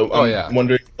point. So Oh, I'm yeah.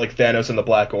 wondering, like, Thanos and the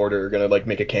Black Order are gonna, like,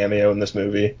 make a cameo in this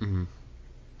movie. Mm-hmm.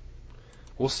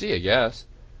 We'll see, I guess.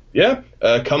 Yeah,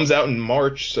 comes out in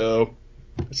March, so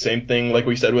same thing like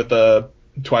we said with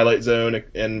Twilight Zone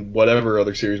and whatever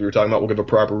other series we were talking about. We'll give a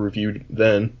proper review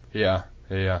then. Yeah.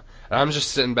 And I'm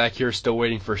just sitting back here still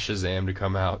waiting for Shazam to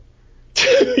come out.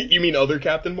 You mean other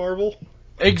Captain Marvel?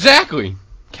 Exactly.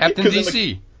 Captain 'Cause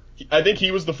DC. I think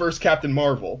he was the first Captain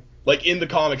Marvel. Like, in the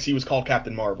comics, he was called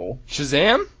Captain Marvel.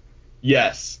 Shazam?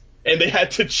 Yes. And they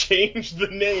had to change the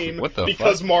name What the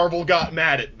because fuck? Marvel got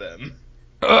mad at them.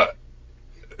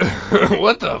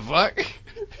 What the fuck?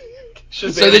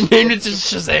 Shazam So they named it to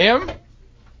Shazam?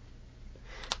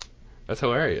 That's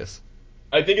hilarious.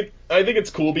 I think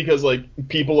it's cool because, like,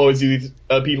 people always do these,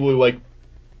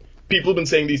 people have been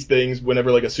saying these things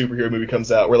whenever, like, a superhero movie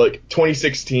comes out, where, like,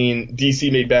 2016,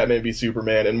 DC made Batman v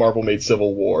Superman, and Marvel made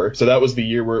Civil War. So that was the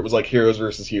year where it was, like, heroes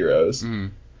versus heroes. Mm.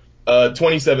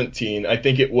 2017, I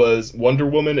think it was Wonder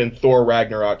Woman and Thor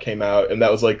Ragnarok came out, and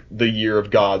that was, like, the year of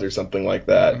gods or something like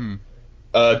that. Mm.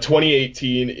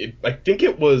 2018, I think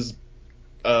it was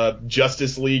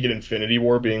Justice League and Infinity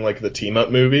War being, like, the team-up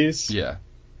movies. Yeah.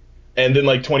 And then,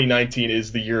 like, 2019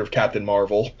 is the year of Captain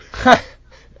Marvel.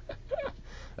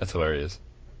 That's hilarious.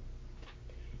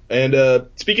 And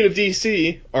speaking of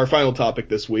DC, our final topic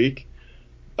this week,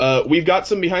 we've got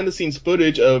some behind-the-scenes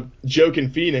footage of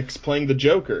Joaquin Phoenix playing the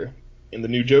Joker in the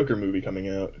new Joker movie coming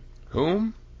out.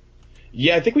 Whom?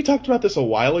 Yeah, I think we talked about this a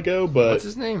while ago, but What's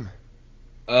his name?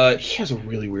 he has a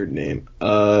really weird name.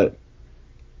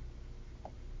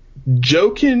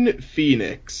 Joaquin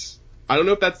Phoenix. I don't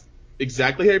know if that's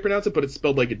exactly how you pronounce it, but it's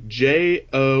spelled like Joaquin.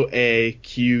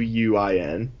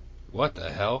 What the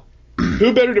hell?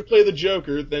 Who better to play the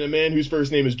Joker than a man whose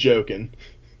first name is Jokin?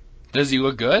 Does he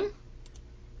look good?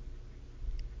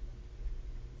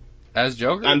 As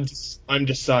Joker? I'm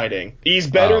deciding. He's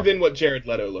better Oh. than what Jared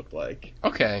Leto looked like.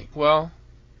 Okay, well,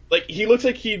 Like, he looks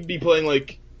like he'd be playing,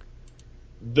 like,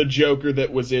 the Joker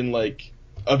that was in, like,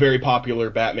 a very popular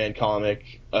Batman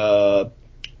comic. I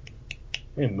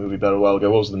made a movie about a while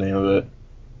ago. What was the name of it?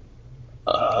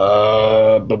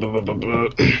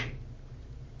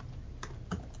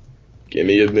 Give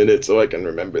me a minute so I can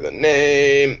remember the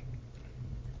name.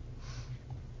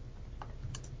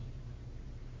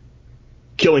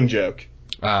 Killing Joke.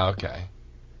 okay.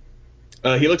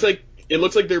 It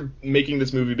looks like they're making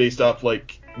this movie based off,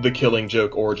 like, the Killing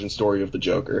Joke origin story of the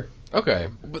Joker. Okay,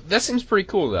 but that seems pretty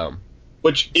cool, though.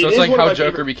 Which So it's like how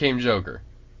Joker became Joker.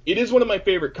 It is one of my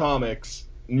favorite comics,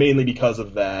 mainly because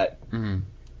of that. Mm-hmm.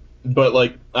 But,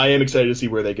 like, I am excited to see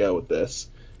where they go with this.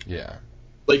 Yeah.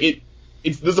 Like,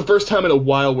 this is the first time in a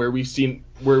while where we've seen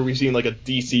like a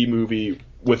DC movie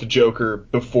with Joker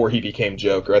before he became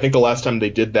Joker. I think the last time they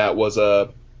did that was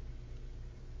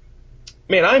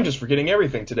man, I'm just forgetting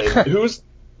everything today. Who's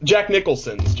Jack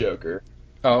Nicholson's Joker?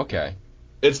 Oh, okay.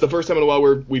 It's the first time in a while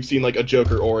where we've seen, like, a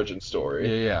Joker origin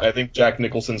story. Yeah. I think Jack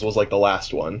Nicholson's was, like, the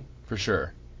last one. For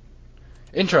sure.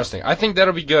 Interesting. I think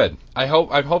that'll be good. I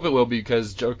hope it will be,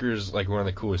 because Joker's like one of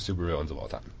the coolest supervillains of all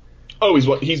time. Oh,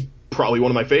 he's probably one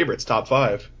of my favorites, top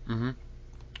 5. Mm-hmm.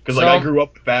 Because, like, I grew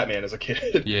up with Batman as a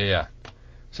kid. Yeah.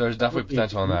 So there's definitely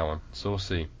potential on that one. So we'll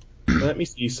see. Let me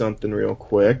see something real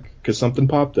quick, because something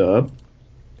popped up.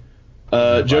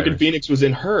 Joaquin Phoenix was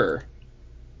in Her.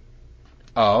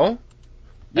 Oh?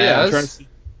 Yeah, I'm trying to see.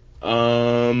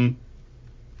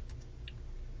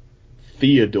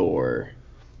 Theodore.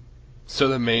 So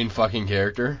the main fucking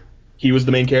character? He was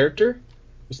the main character?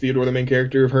 Was Theodore the main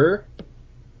character of Her?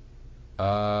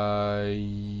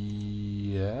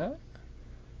 Yeah?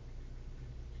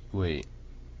 Wait.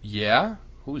 Yeah?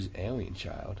 Who's Alien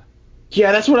Child?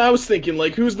 Yeah, that's what I was thinking.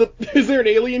 Like, is there an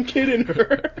alien kid in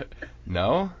Her?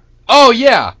 No? Oh,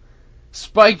 yeah!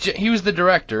 He was the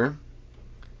director.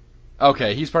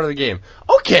 Okay, he's part of the game.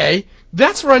 Okay,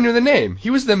 that's where I knew the name. He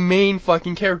was the main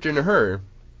fucking character in Her.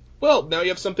 Well, now you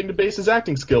have something to base his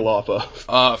acting skill off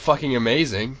of. Fucking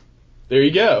amazing. There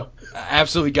you go.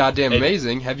 Absolutely goddamn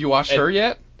amazing. Have you watched Her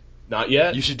yet? Not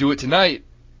yet. You should do it tonight.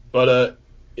 But,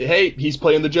 hey, he's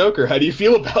playing the Joker. How do you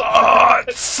feel about that?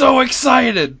 Oh, so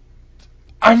excited!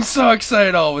 I'm so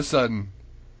excited all of a sudden.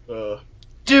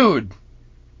 Dude!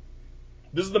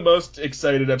 This is the most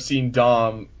excited I've seen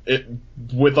Dom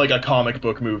with, like, a comic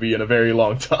book movie in a very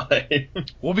long time.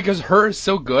 Well, because Her is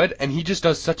so good, and he just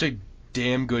does such a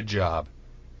damn good job.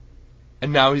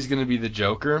 And now he's going to be the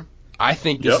Joker. I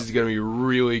think this is going to be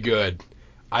really good.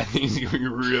 I think it's going to be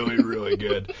really, really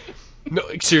good. No,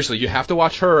 seriously, you have to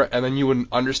watch Her, and then you would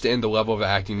understand the level of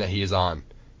acting that he is on.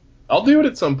 I'll do it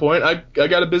at some point. I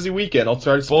got a busy weekend. I'll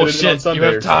try to spit it in on Sunday.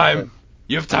 You have time.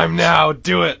 You have time now.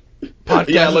 Do it.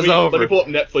 Podcast is over. Let me pull up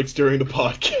Netflix during the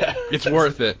podcast. It's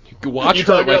worth it. You can watch You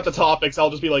talk about the topics,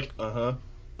 I'll just be like,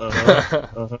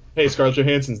 Hey, Scarlett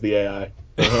Johansson's the AI.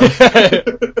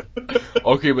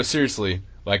 Okay, but seriously,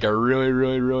 like, I really,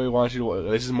 really, really want you to.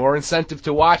 This is more incentive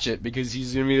to watch it because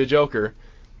he's gonna be the Joker.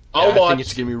 I think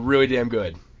it's gonna be really damn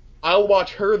good. I'll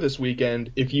watch Her this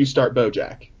weekend if you start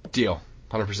BoJack. Deal,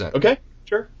 100%. Okay,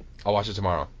 sure. I'll watch it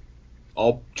tomorrow.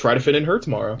 I'll try to fit in Her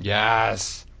tomorrow.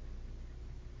 Yes.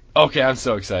 Okay, I'm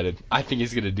so excited. I think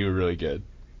he's gonna do really good.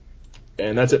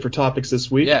 And that's it for topics this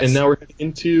week. Yes. And now we're heading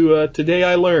into Today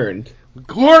I Learned.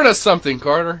 Learn us something,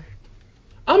 Carter.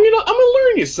 I'm gonna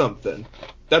learn you something.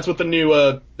 That's what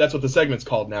the segment's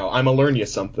called now. I'm gonna learn you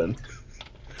something.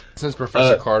 Since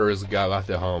Professor Carter is the guy left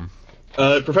at home.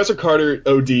 Professor Carter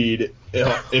OD'd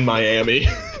in Miami.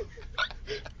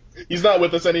 He's not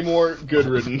with us anymore. Good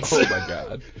riddance. Oh my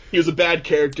god. He was a bad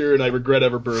character, and I regret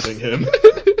ever birthing him.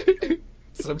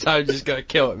 Sometimes you just gotta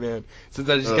kill it, man.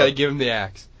 Sometimes you just gotta give him the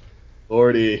axe.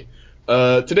 Lordy.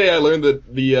 Today I learned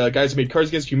that the guys who made Cards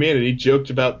Against Humanity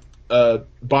joked about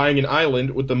buying an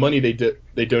island with the money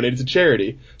they donated to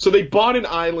charity. So they bought an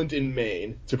island in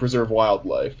Maine to preserve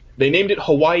wildlife. They named it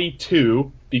Hawaii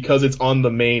 2 because it's on the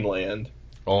mainland.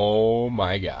 Oh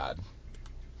my god.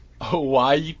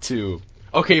 Hawaii 2.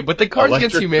 Okay, but the Cards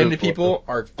Against Humanity people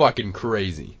are fucking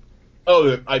crazy.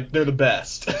 Oh, they're the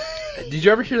best. Did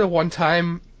you ever hear the one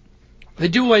time they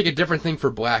do like a different thing for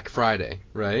Black Friday,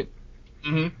 right?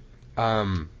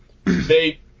 Mm-hmm.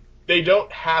 They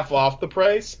don't half off the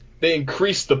price. They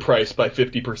increased the price by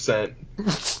 50%.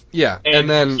 Yeah, and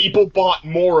then people bought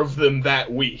more of them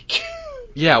that week.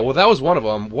 Yeah, well, that was one of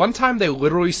them. One time they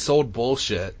literally sold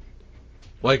bullshit,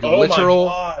 like literal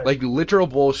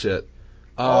bullshit.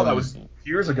 That was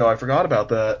years ago. I forgot about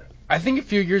that. I think a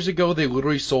few years ago they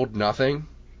literally sold nothing.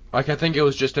 Like, I think it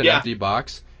was just an empty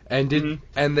box, and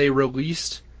and they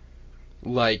released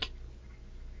like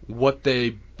what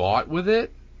they bought with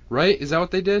it. Right? Is that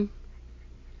what they did?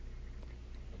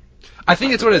 I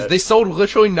think that's what it is. They sold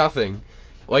literally nothing,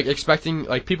 like expecting,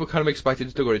 like people kind of expected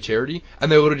it to go to charity,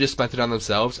 and they literally just spent it on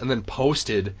themselves, and then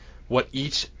posted what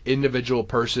each individual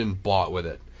person bought with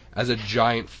it as a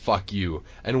giant fuck you.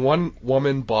 And one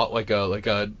woman bought like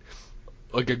a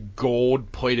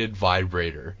gold-plated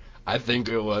vibrator, I think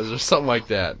it was, or something like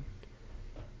that.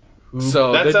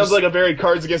 So that sounds like a very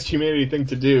Cards Against Humanity thing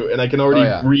to do, and I can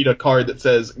already read a card that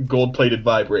says gold-plated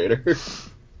vibrator.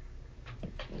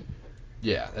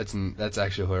 Yeah, that's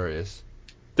actually hilarious.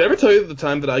 Did I ever tell you the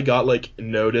time that I got like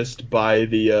noticed by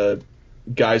the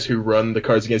guys who run the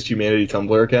Cards Against Humanity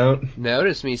Tumblr account?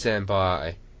 Notice me,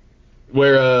 senpai.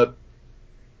 Where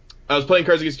I was playing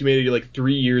Cards Against Humanity like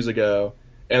 3 years ago,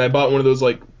 and I bought one of those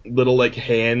like little like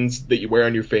hands that you wear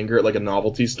on your finger at like a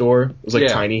novelty store. It was like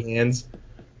tiny hands.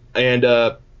 And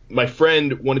my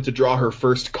friend wanted to draw her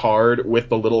first card with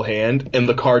the little hand, and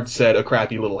the card said a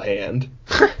crappy little hand.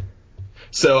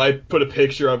 So I put a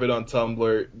picture of it on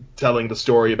Tumblr telling the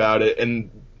story about it,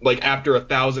 and like after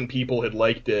 1,000 people had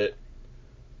liked it,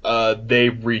 they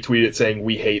retweeted it saying,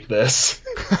 "We hate this."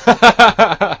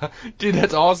 Dude,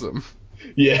 that's awesome.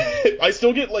 Yeah, I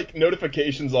still get like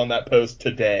notifications on that post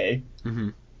today.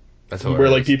 Mm-hmm. That's where like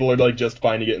hilarious. people are like just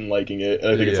finding it and liking it.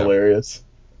 And I think it's Yeah. hilarious.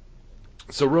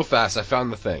 So real fast, I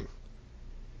found the thing.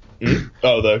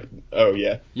 Oh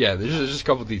yeah. Yeah, there's just a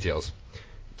couple details.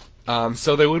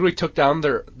 So they literally took down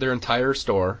their entire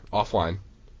store offline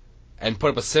and put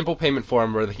up a simple payment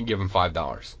form where they can give them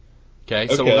 $5. Okay,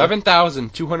 so Okay.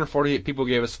 11,248 people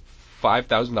gave us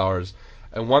 $5,000,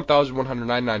 and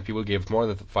 1,199 people gave more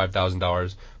than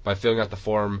 $5,000 by filling out the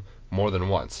form more than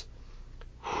once.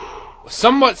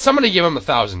 Somebody gave them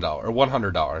 $1,000 or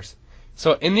 $100.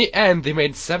 So in the end, they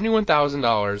made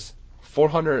 $71,000,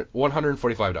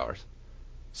 $145. God,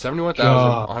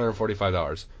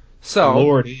 $71,145. So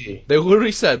Lordy. they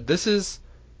literally said this is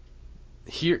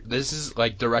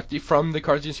like directly from the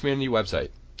Cartoons Community website.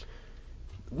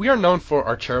 We are known for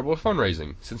our charitable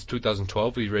fundraising. Since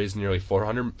 2012, we've raised nearly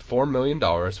 $4 million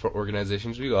for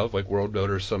organizations we love, like World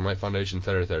Builders, Sunlight Foundation,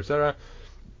 etc., etc., etc.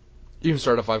 Even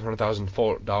started a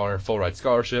 $500,000 full ride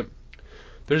scholarship.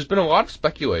 There's been a lot of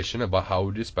speculation about how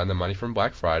we would spend the money from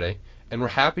Black Friday, and we're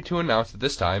happy to announce that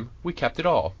this time we kept it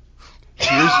all.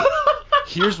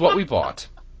 Here's what we bought.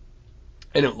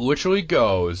 And it literally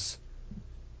goes,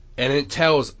 and it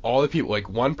tells all the people, like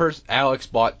one person, Alex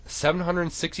bought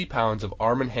 760 pounds of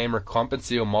Arm & Hammer Clump &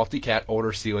 Seal multi-cat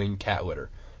odor sealing cat litter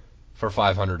for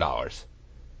 $500.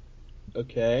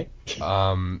 Okay.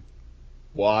 Um,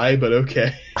 Why? But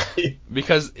okay.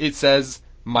 because it says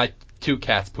my 2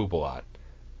 cats poop a lot.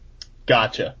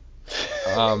 Gotcha.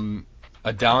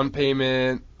 A down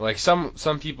payment, like some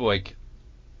people like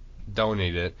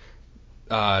donate it.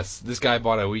 This guy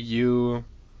bought a Wii U,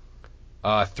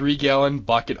 3-gallon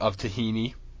bucket of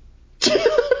tahini.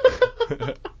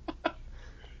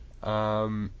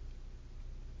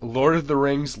 Lord of the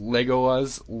Rings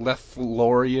Legolas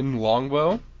Lothlorien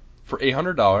longbow for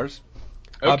 $800.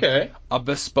 Okay. A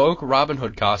bespoke Robin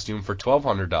Hood costume for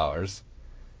 $1,200.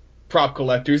 Prop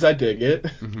collectors, I dig it.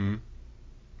 Mm-hmm.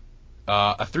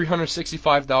 A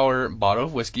 $365 bottle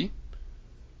of whiskey.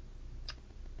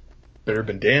 Better have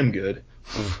been damn good.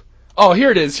 Oh,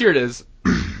 here it is.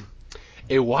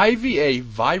 A YVA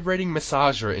vibrating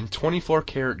massager in 24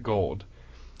 karat gold.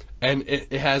 And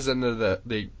it has under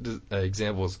the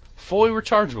examples, fully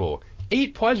rechargeable,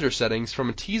 8 pleasure settings from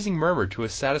a teasing murmur to a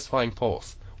satisfying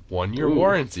pulse. 1-year Ooh.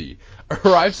 warranty.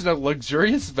 Arrives in a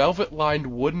luxurious velvet-lined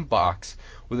wooden box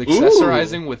with Ooh.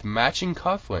 accessorizing with matching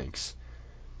cufflinks.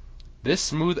 This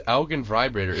smooth, elegant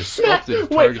vibrator is sculpted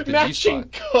to target the matching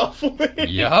G-spot.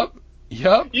 cufflinks.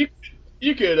 Yup.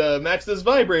 You could match this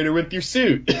vibrator with your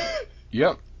suit.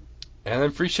 Yep. And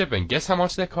then free shipping. Guess how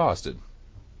much that costed?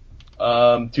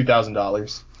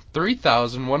 $2,000.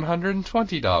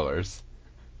 $3,120.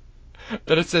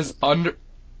 Then it says under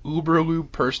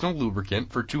Uberlube personal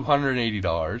lubricant for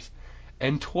 $280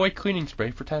 and toy cleaning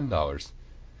spray for $10.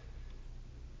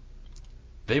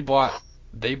 They bought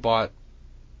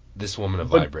this woman a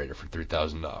But vibrator for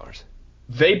 $3,000.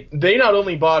 they not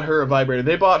only bought her a vibrator,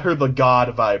 they bought her the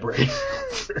God vibrator.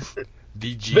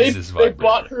 The Jesus they vibrator.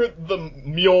 bought her the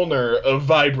Mjolnir of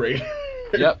vibrator.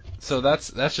 Yep. So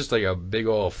that's just like a big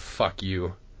old fuck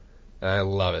you, and I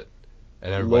love it,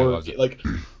 and everybody loves it. Like,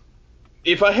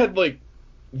 if I had like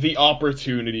the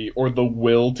opportunity or the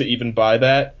will to even buy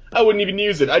that, I wouldn't even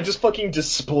use it. I'd just fucking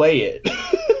display it.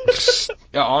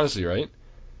 Yeah, honestly, right?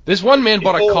 This one man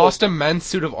bought a Oh, custom men's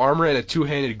suit of armor and a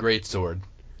two-handed greatsword.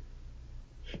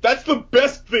 that's the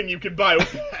best thing you can buy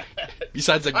with that.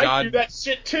 Besides a I god. do that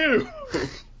shit too.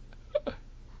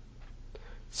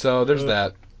 So there's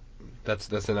that.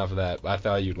 That's enough of that. I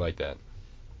thought you'd like that.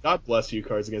 God bless you,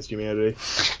 Cards Against Humanity.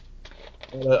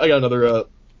 I got another.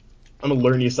 I'm gonna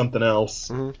learn you something else.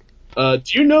 Mm-hmm.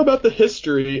 Do you know about the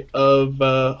history of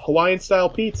Hawaiian style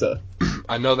pizza?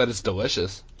 I know that it's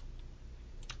delicious.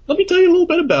 Let me tell you a little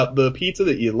bit about the pizza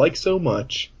that you like so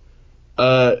much.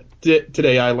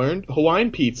 Today I learned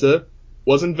Hawaiian pizza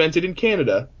was invented in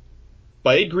Canada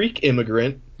by a Greek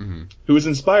immigrant Mm-hmm. who was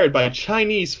inspired by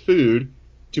Chinese food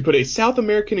to put a South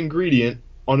American ingredient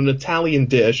on an Italian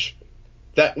dish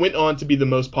that went on to be the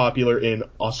most popular in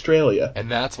Australia. And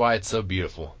that's why it's so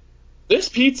beautiful. This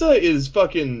pizza is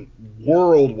fucking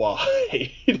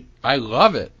worldwide. I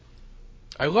love it.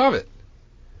 I love it.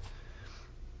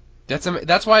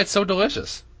 That's why it's so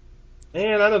delicious.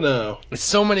 Man, I don't know. It's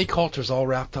so many cultures all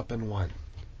wrapped up in one.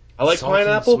 I like Salty and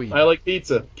pineapple. sweet. I like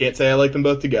pizza. Can't say I like them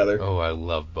both together. Oh, I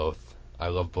love both. I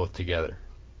love both together.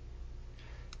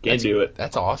 Can't do it.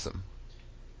 That's awesome.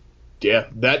 Yeah,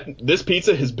 this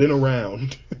pizza has been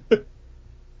around.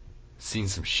 Seen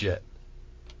some shit.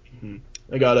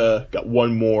 I got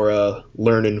one more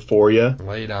learning for you.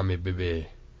 Lay it on me, baby.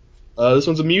 This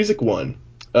one's a music one.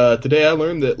 Today I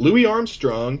learned that Louis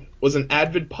Armstrong was an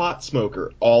avid pot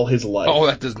smoker all his life. Oh,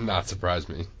 that does not surprise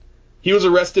me. He was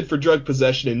arrested for drug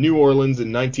possession in New Orleans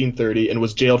in 1930 and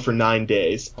was jailed for 9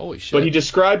 days. Holy shit. But he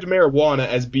described marijuana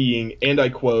as being, and I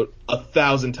quote,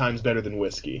 1,000 times better than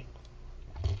whiskey.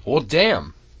 Well,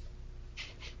 damn.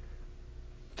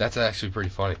 That's actually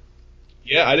pretty funny.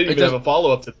 Yeah, I didn't even have a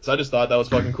follow-up to this. I just thought that was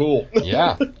fucking cool.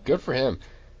 Yeah, good for him.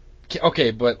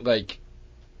 Okay, but, like,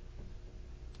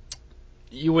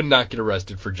 you would not get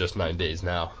arrested for just 9 days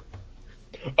now.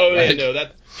 Oh, yeah, no,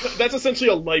 that's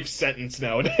essentially a life sentence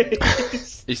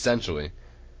nowadays. Essentially.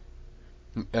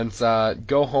 And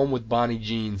Go Home with Bonnie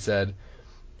Jean said,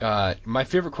 my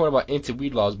favorite quote about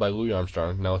anti-weed laws by Louis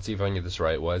Armstrong, now let's see if I can get this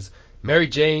right, was, Mary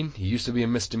Jane, he used to be a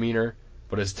misdemeanor,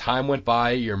 but as time went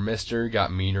by, your mister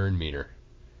got meaner and meaner.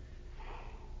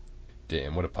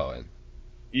 Damn, what a poet.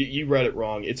 You read it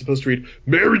wrong. It's supposed to read,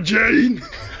 Mary Jane,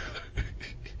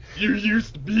 you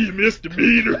used to be a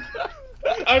misdemeanor.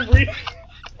 I'm reading...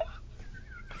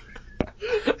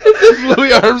 As if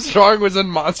Louis Armstrong was in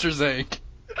Monsters, Inc.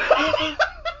 Oh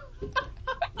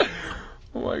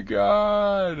my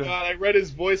god. God, I read his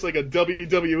voice like a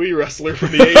WWE wrestler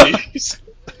from the 80s.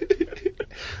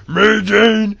 Mary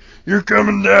Jane, you're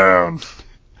coming down.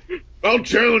 I'll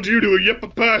challenge you to a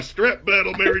yippa-pie strap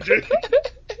battle, Mary Jane.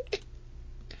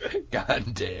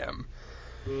 God damn.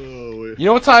 Oh, you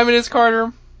know what time it is,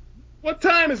 Carter? What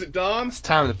time is it, Dom? It's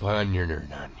time to play Onion or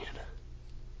Onion.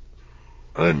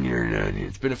 Onion or Onion.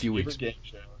 It's been a few weeks. Da,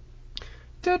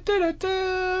 da, da,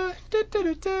 da, da, da,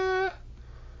 da, da.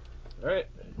 Alright.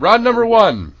 Round number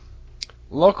 1.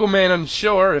 Local man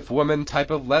unsure if woman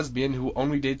type of lesbian who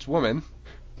only dates women.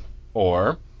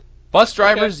 Or bus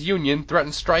drivers union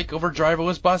threatens strike over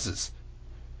driverless buses.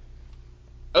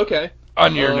 Okay.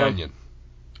 Onion or Onion.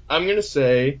 I'm gonna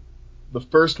say the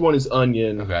first one is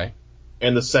Onion. Okay.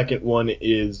 And the second one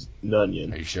is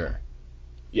Nunion. Are you sure?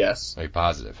 Yes. Are you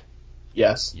positive?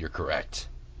 Yes. You're correct.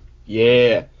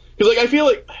 Yeah. Because I feel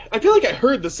like I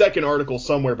heard the second article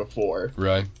somewhere before.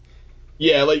 Right.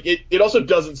 Yeah, like it also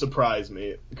doesn't surprise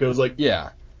me because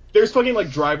yeah, there's fucking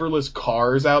driverless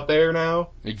cars out there now.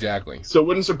 Exactly. So it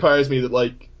wouldn't surprise me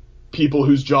that people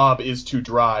whose job is to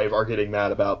drive are getting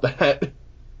mad about that.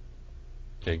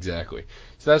 Exactly.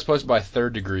 So that's posted by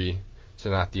Third Degree, so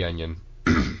not the Onion.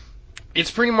 It's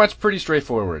pretty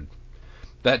straightforward.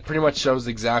 That pretty much shows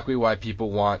exactly why people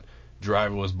want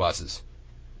driverless buses.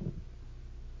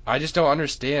 I just don't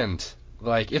understand.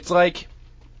 I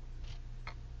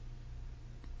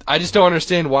just don't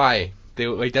understand why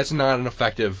that's not an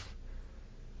effective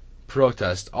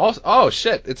protest. Oh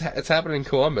shit, it's happening in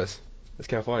Columbus. That's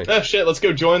kind of funny. Oh shit, let's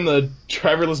go join the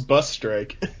driverless bus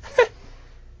strike.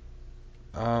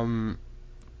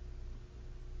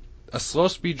 A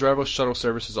slow-speed driverless shuttle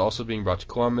service is also being brought to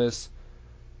Columbus.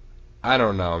 I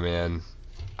don't know, man.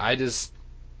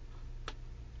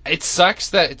 It sucks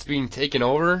that it's being taken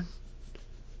over,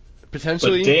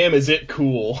 potentially. But damn, is it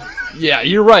cool. Yeah,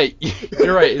 you're right.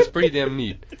 You're right. It's pretty damn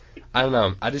neat. I don't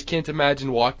know. I just can't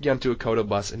imagine walking onto a Coda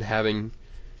bus and having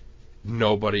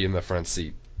nobody in the front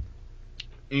seat.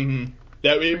 Mm-hmm.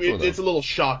 It's a little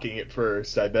shocking at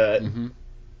first, I bet. Mm-hmm.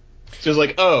 So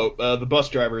it's the bus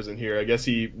driver isn't here. I guess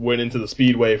he went into the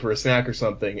speedway for a snack or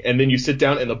something. And then you sit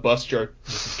down and the bus driver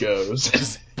just goes.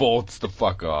 Just bolts the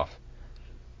fuck off.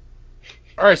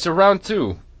 Alright, so round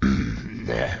 2.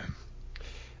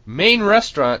 Maine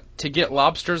restaurant to get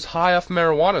lobsters high off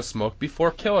marijuana smoke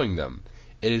before killing them.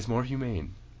 It is more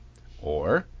humane.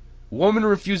 Or, woman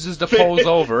refuses to pose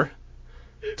over.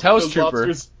 Tells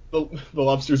trooper. The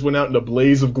lobsters went out in a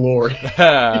blaze of glory.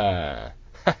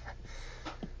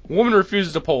 Woman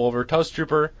refuses to pull over. Tells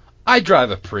trooper, I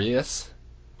drive a Prius.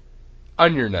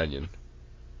 Onion or Onion.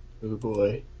 Oh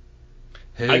boy.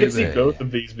 Hey, I can see both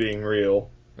of these being real.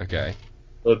 Okay.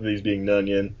 Both of these being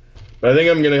Nunion. But I think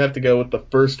I'm going to have to go with the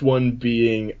first one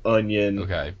being Onion.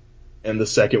 Okay. And the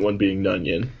second one being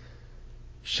Nunion.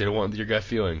 Should have went with your gut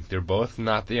feeling. They're both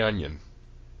not the Onion.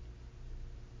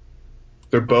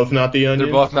 They're both not the Onion?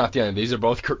 They're both not the Onion. These are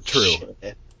both true.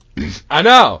 I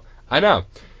know.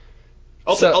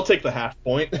 I'll take the half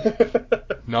point.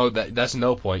 No, that's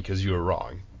no point because you were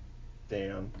wrong.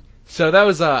 Damn. So that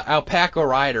was Alpaca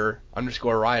Rider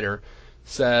 _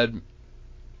 said,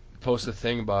 post a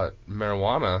thing about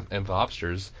marijuana and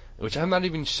lobsters, which I'm not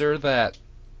even sure that.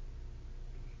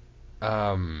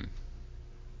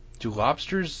 Do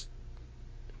lobsters?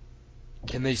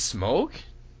 Can they smoke?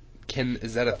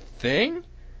 Is that a thing?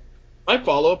 My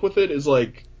follow up with it is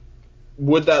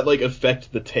would that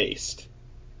affect the taste?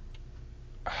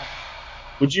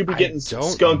 Would you be getting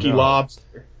skunky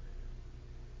lobster?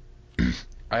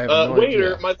 I have no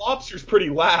Waiter, idea. my lobster's pretty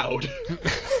loud.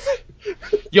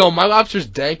 Yo, my lobster's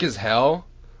dank as hell.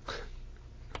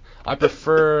 I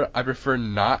prefer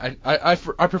not. I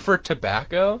prefer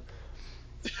tobacco.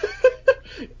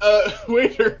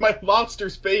 Waiter, my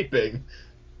lobster's vaping.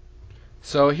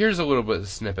 So here's a little bit of a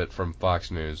snippet from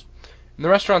Fox News. In the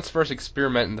restaurant's first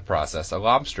experiment in the process, a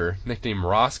lobster, nicknamed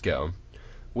Roscoe,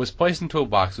 was placed into a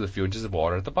box with a few inches of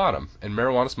water at the bottom, and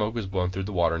marijuana smoke was blown through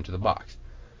the water into the box.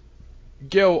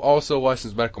 Gill, also a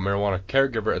licensed medical marijuana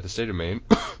caregiver at the state of Maine,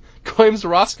 claims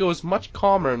Roscoe was much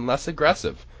calmer and less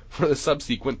aggressive for the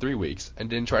subsequent 3 weeks, and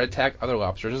didn't try to attack other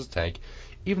lobsters in his tank,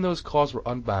 even though his claws were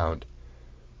unbound.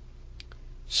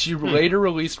 She later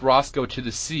released Roscoe to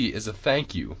the sea as a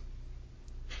thank you.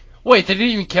 Wait, they didn't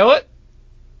even kill it?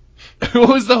 What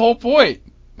was the whole point?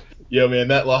 Yo, man,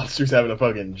 that lobster's having a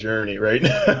fucking journey right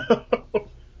now.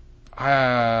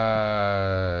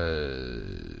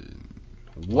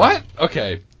 What?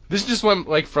 Okay. This just went,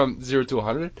 like, from 0 to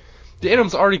 100. The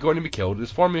animal's already going to be killed. It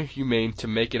is far more humane to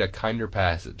make it a kinder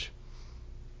passage.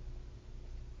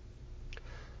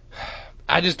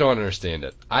 I just don't understand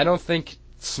it. I don't think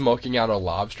smoking out a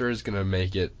lobster is going to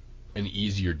make it an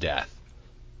easier death.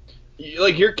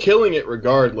 Like, you're killing it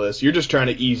regardless. You're just trying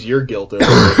to ease your guilt over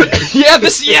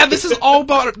it. This is all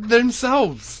about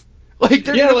themselves. Like,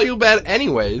 they're going to feel bad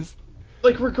anyways.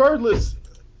 Like, regardless,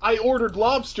 I ordered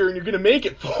lobster and you're going to make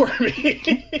it for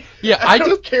me. Yeah, I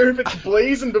don't care if it's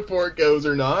blazing before it goes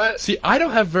or not. See, I don't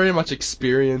have very much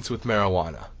experience with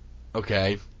marijuana,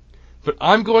 okay? But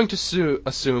I'm going to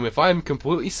assume if I'm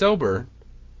completely sober,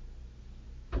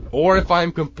 or if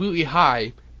I'm completely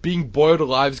high, being boiled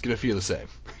alive is going to feel the same.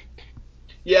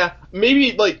 Yeah,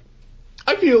 maybe, like,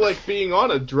 I feel like being on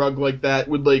a drug like that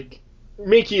would, like,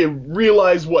 make you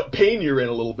realize what pain you're in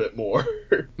a little bit more.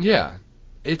 Yeah,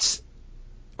 it's...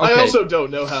 Okay. I also don't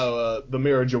know how the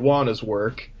marijuanas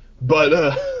work,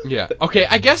 but... Yeah, okay,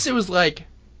 I guess it was like,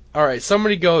 alright,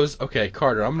 somebody goes, okay,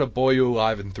 Carter, I'm going to boil you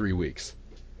alive in 3 weeks.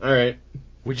 Alright.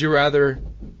 Would you rather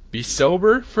be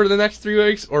sober for the next 3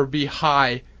 weeks, or be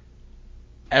high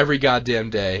every goddamn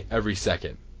day, every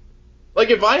second? Like,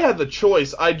 if I had the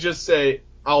choice, I'd just say,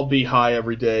 I'll be high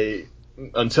every day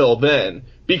until then.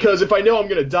 Because if I know I'm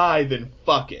gonna die, then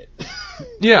fuck it.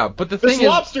 Yeah, but the thing is... This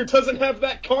lobster doesn't have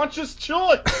that conscious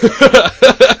choice!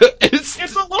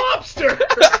 It's a lobster!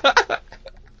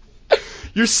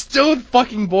 You're still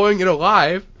fucking boiling it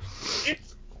alive.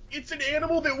 It's an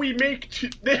animal that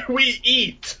that we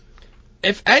eat.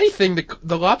 If anything,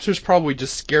 the lobster's probably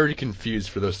just scared and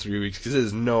confused for those 3 weeks because it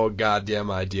has no goddamn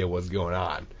idea what's going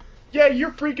on. Yeah,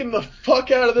 you're freaking the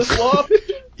fuck out of this lobster.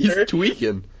 He's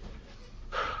tweaking.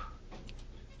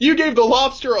 You gave the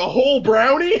lobster a whole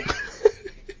brownie?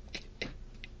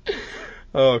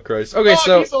 Oh, Christ. Okay,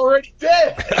 so... He's already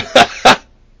dead!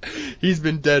 He's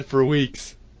been dead for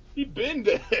weeks. He's been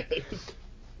dead.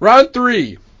 Round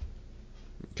 3.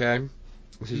 Okay?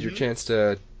 This is your chance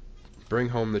to bring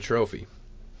home the trophy.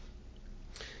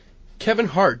 Kevin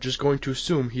Hart just going to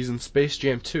assume he's in Space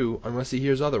Jam 2 unless he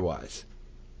hears otherwise.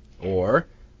 Or,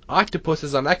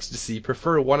 octopuses on ecstasy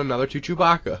prefer one another to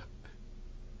Chewbacca.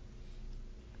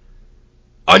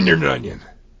 Onion. Can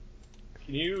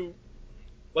you...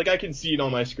 Like, I can see it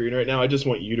on my screen right now. I just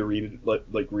want you to read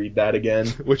it, read that again.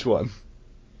 Which one?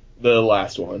 The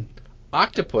last one.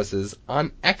 Octopuses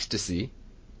on ecstasy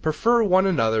prefer one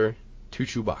another to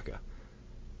Chewbacca.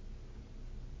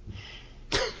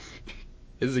 This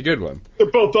is a good one. They're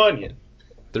both onion.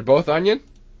 They're both onion?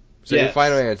 So yes. Your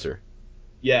final answer?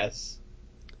 Yes.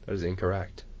 That is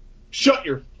incorrect. Shut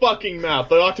your fucking mouth.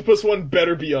 The octopus one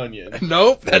better be onion.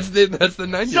 Nope, that's the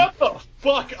onion. Shut the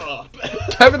fuck up.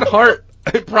 Kevin Hart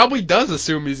probably does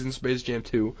assume he's in Space Jam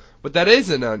 2, but that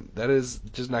is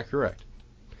just not correct.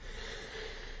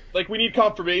 Like, we need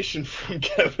confirmation from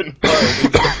Kevin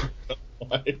Hart.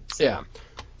 Yeah.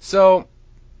 So,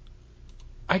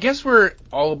 I guess we're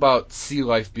all about sea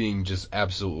life being just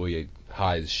absolutely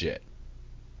high as shit.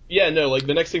 Yeah, no, like,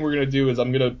 the next thing we're gonna do is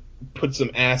I'm gonna put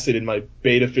some acid in my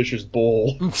beta fisher's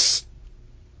bowl.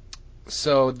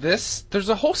 So there's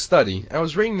a whole study. I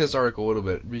was reading this article a little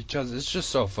bit because it's just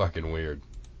so fucking weird.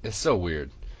 It's so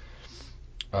weird.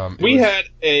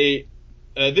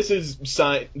 This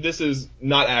is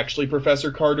not actually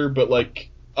Professor Carter, but like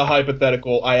a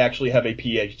hypothetical. I actually have a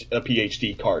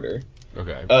PhD Carter.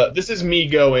 Okay. This is me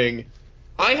going.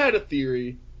 I had a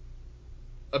theory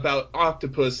about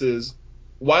octopuses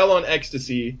while on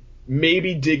ecstasy,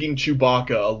 maybe digging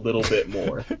Chewbacca a little bit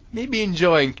more. Maybe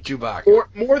enjoying Chewbacca. Or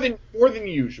more than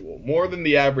usual, more than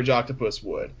the average octopus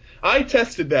would. I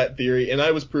tested that theory and I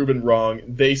was proven wrong.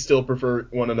 They still prefer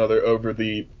one another over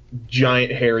the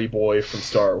giant hairy boy from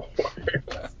Star Wars.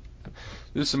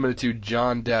 This is submitted to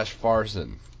John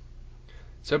Farson.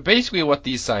 So basically what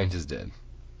these scientists did,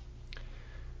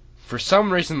 for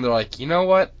some reason they're like, you know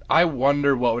what? I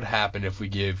wonder what would happen if we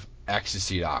give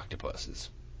ecstasy to octopuses.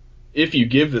 If you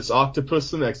give this octopus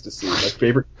some ecstasy, my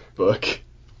favorite book.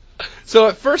 So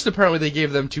at first apparently they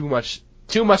gave them too much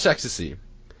ecstasy.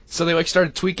 So they like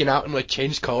started tweaking out and like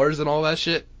changed colors and all that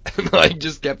shit, and like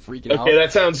just kept freaking out. Okay,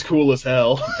 that sounds cool as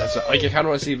hell. That's like I kind of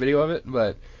want to see a video of it,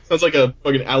 but sounds like a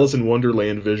fucking Alice in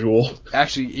Wonderland visual.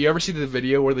 Actually, you ever see the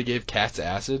video where they gave cats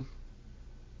acid?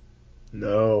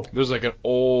 No. There's like an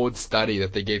old study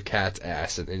that they gave cats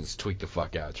acid and just tweaked the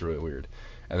fuck out. It's really weird,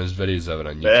 and there's videos of it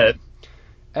on YouTube. Bet.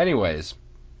 Anyways,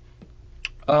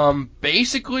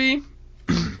 basically,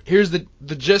 here's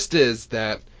the gist is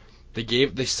that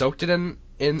they soaked it in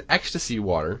ecstasy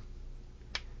water,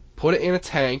 put it in a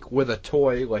tank with a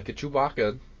toy like a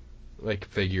Chewbacca like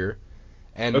figure,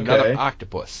 and another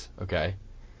octopus. Okay.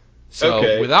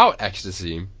 So without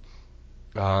ecstasy,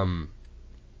 they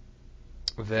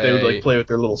would like play with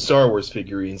their little Star Wars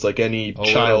figurines like any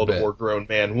child or grown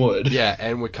man would. Yeah,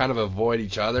 and would kind of avoid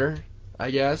each other,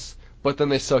 I guess. But then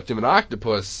they soaked him in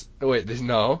octopus. Oh, wait,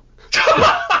 no.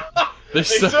 They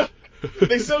soaked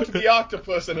the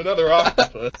octopus in another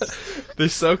octopus. They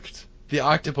soaked the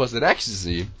octopus in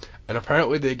ecstasy, and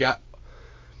apparently they got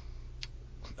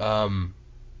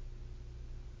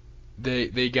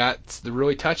they got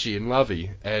really touchy and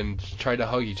lovey and tried to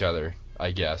hug each other,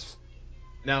 I guess.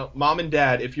 Now, Mom and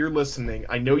Dad, if you're listening,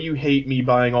 I know you hate me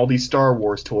buying all these Star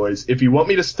Wars toys. If you want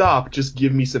me to stop, just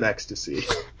give me some ecstasy.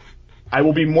 I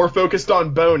will be more focused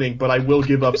on boning, but I will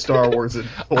give up Star Wars in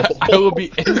full. I will be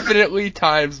infinitely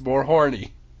times more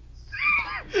horny.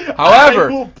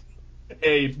 However,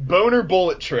 a boner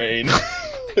bullet train,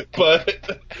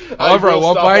 but however, I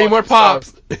won't buy any more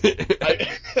pops.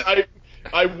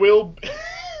 I will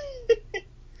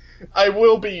I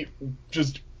will be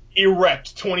just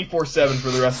erect 24/7 for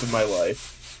the rest of my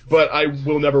life. But I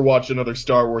will never watch another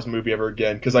Star Wars movie ever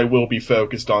again because I will be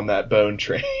focused on that bone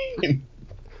train.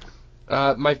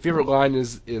 My favorite line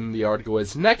is in the article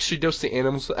is, next she dosed the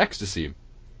animals with ecstasy.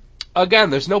 Again,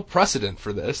 there's no precedent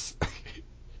for this.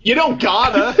 You don't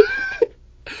gotta.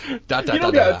 You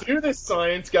don't gotta do this,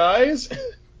 science guys.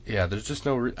 Yeah, there's just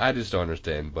no... I just don't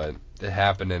understand, but it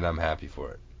happened and I'm happy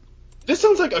for it. This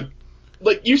sounds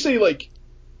like you say,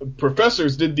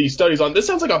 professors did these studies on... This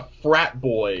sounds like a frat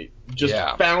boy just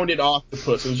found an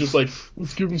octopus and was just like,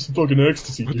 let's give him some fucking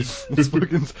ecstasy, dude.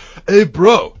 Hey,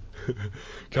 bro.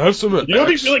 Can I have some... You know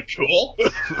what'd be really cool?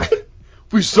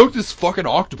 We soaked this fucking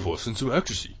octopus in some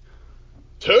ecstasy.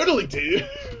 Totally, dude.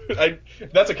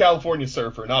 That's a California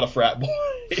surfer, not a frat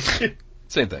boy.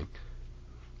 Same thing.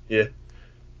 Yeah.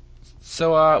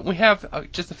 So we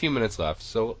have just a few minutes left,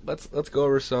 so let's go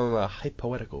over some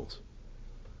hypoeticals.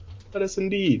 Let us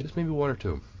indeed. Just maybe one or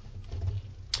two.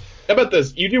 How about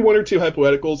this? You do one or two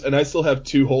hypoeticals, and I still have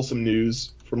two wholesome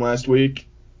news from last week.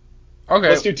 Okay.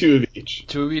 Let's do two of each.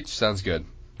 Two of each sounds good.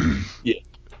 Yeah.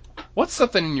 What's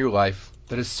something in your life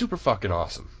that is super fucking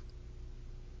awesome?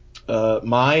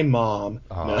 My mom.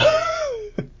 No.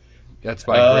 That's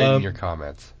by grading your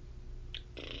comments.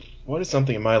 What is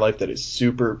something in my life that is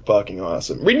super fucking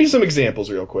awesome? Read me some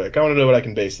examples real quick. I want to know what I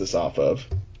can base this off of.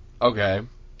 Okay.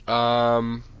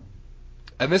 And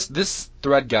this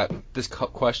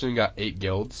question got 8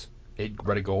 guilds, 8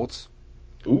 Reddit golds,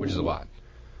 which is a lot.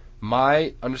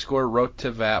 My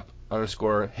 _rotivap_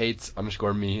 hates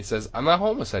 _me says, I'm not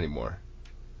homeless anymore.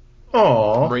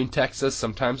 Aww. Marine Tech says,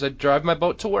 sometimes I drive my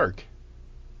boat to work.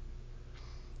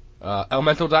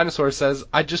 Elemental Dinosaur says,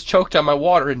 I just choked on my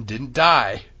water and didn't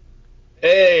die.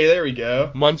 Hey, there we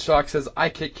go. Munchtalk says, I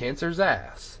kick cancer's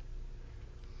ass.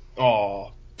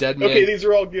 Aw. Deadman. Okay, these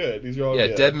are all good.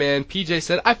 Good. Deadman PJ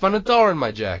said, I found $1 in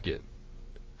my jacket.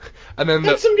 And then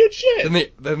that's some good shit.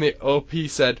 Then the OP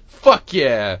said, fuck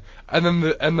yeah. And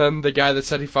then the guy that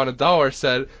said he found $1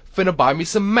 said, finna buy me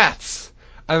some meths.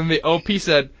 And then the OP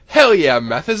said, hell yeah,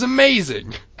 meth is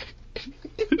amazing.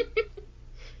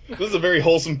 This is a very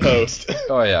wholesome post.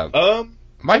 Oh yeah.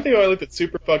 My thing I looked at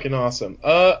super fucking awesome.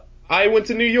 I went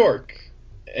to New York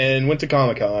and went to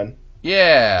Comic-Con.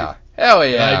 Yeah. Hell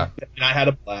yeah. And I had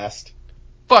a blast.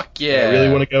 Fuck yeah. And I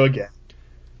really want to go again.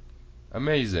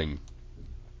 Amazing.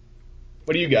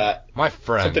 What do you got? My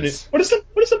friends. What is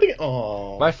something?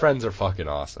 Oh. My friends are fucking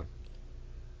awesome.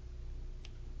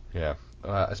 Yeah.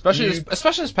 Especially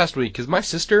this past week, because my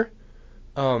sister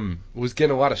was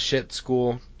getting a lot of shit at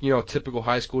school, typical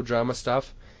high school drama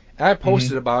stuff. And I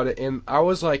posted about it, and I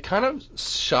was like kind of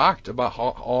shocked about how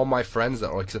all my friends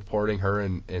that were like supporting her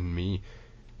and me.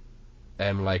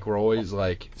 and like we're always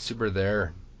like super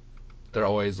there. They're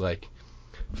always like,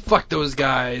 fuck those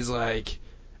guys, like,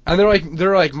 and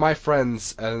they're like my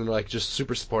friends, and they're like just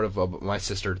super supportive of my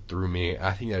sister through me.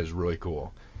 I think that is really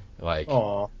cool. Like,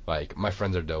 Aw. like my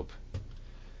friends are dope.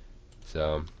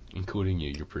 So, including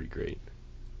you, you're pretty great.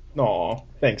 Aw,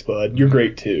 thanks, bud. You're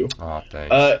great too. Aw,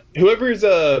 thanks. Whoever's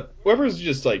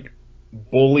just like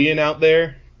bullying out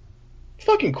there,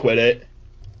 fucking quit it.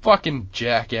 Fucking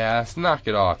jackass, knock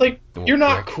it off, Like, you you're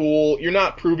little not prick. cool. You're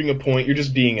not proving a point. You're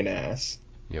just being an ass.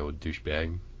 Yo,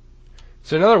 douchebag.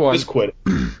 So another one. Just quit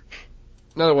it.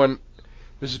 Another one.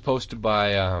 This is posted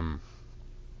by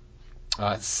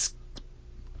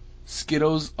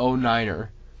Skittles09er.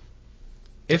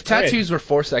 If tattoos were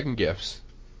 4-second gifts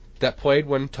that played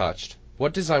when touched,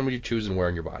 what design would you choose and wear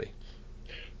on your body?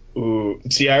 Ooh,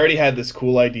 see, I already had this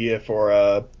cool idea for.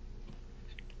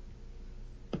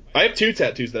 I have 2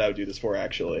 tattoos that I would do this for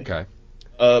actually. Okay.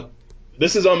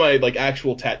 This is on my like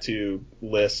actual tattoo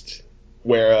list,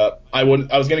 where I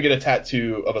was gonna get a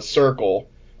tattoo of a circle.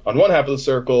 On one half of the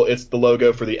circle, it's the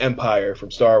logo for the Empire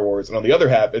from Star Wars, and on the other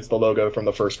half, it's the logo from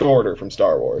the First Order from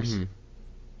Star Wars.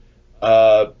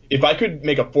 Mm-hmm. If I could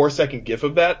make a 4-second GIF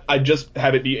of that, I'd just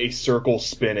have it be a circle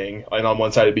spinning, and on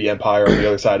one side it'd be Empire, on the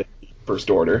other side it'd be First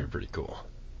Order. Pretty cool.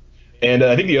 And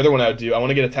I think the other one I would do, I want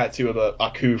to get a tattoo of a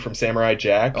Aku from Samurai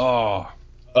Jack. Oh.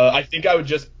 I think I would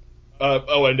just. For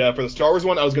the Star Wars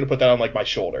one, I was going to put that on like my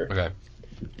shoulder. Okay.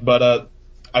 But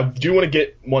I do want to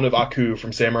get one of Aku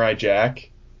from Samurai Jack,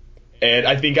 and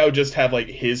I think I would just have like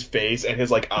his face and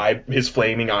his like his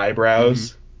flaming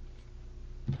eyebrows.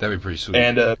 Mm-hmm. That'd be pretty sweet.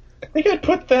 And I think I'd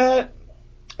put that.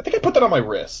 I think I'd put that on my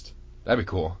wrist. That'd be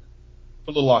cool.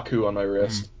 Put a little Aku on my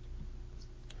wrist.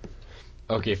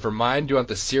 Okay, for mine, do you want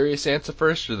the serious answer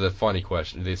first or the funny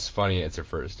question? This funny answer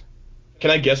first. Can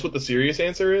I guess what the serious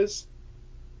answer is?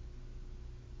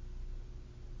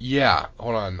 Yeah,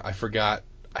 hold on. I forgot.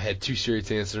 I had 2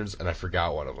 serious answers and I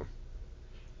forgot one of them.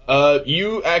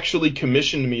 You actually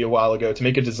commissioned me a while ago to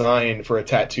make a design for a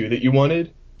tattoo that you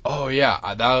wanted. Oh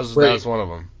yeah, that was one of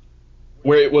them.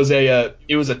 Where it was a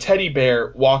teddy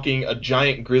bear walking a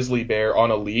giant grizzly bear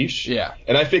on a leash. Yeah.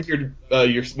 And I figured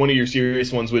one of your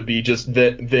serious ones would be just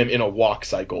them in a walk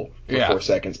cycle for 4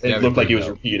 seconds. And it looked like it was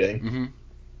repeating. Mm-hmm.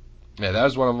 Yeah, that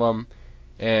was one of them.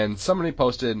 And somebody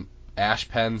posted Ash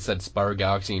Penn said Spiral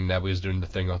Galaxy and Nebula's doing the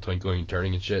thing of twinkling and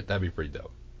turning and shit. That'd be pretty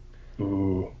dope.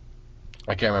 Ooh.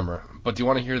 I can't remember. But do you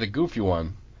want to hear the goofy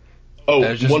one? Oh,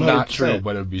 that is just 100%. not true,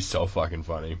 but it would be so fucking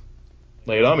funny.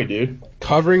 Lay it on me, dude.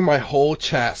 Covering my whole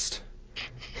chest.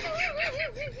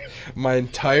 My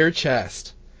entire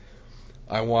chest.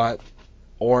 I want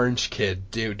Orange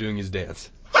Kid doing his dance.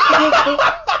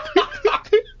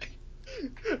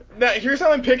 Now, here's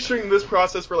how I'm picturing this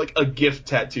process for like a gift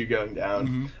tattoo going down.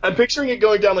 Mm-hmm. I'm picturing it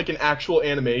going down like an actual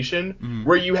animation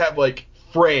where you have like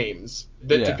frames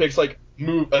that depicts like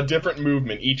a different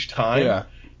movement each time. Yeah.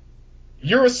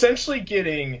 You're essentially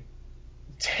getting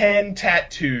 10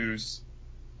 tattoos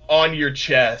on your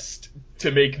chest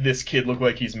to make this kid look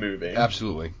like he's moving.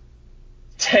 Absolutely.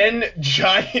 10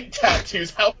 giant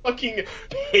tattoos. How fucking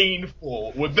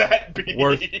painful would that be?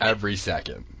 Worth every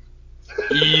second.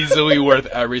 Easily worth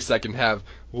every second. Have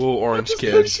little Orange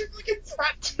Kid. Picture like a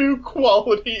tattoo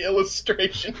quality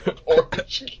illustration of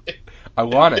Orange Kid. I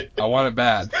want it. I want it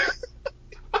bad.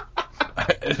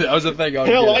 That was the thing.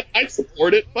 Hell, I'd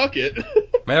support it. Fuck it.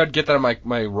 Maybe I'd get that on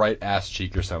my right ass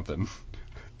cheek or something.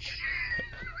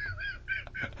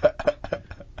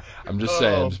 I'm just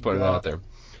saying. I'm just putting it out there.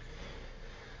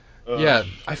 Yeah,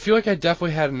 I feel like I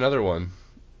definitely had another one,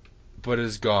 but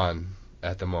it's gone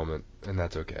at the moment, and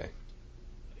that's okay.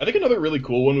 I think another really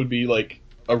cool one would be like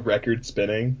a record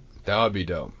spinning. That would be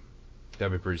dope.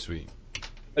 That'd be pretty sweet.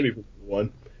 That'd be a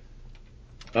cool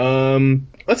one.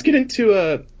 Let's get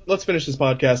into let's finish this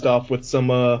podcast off with some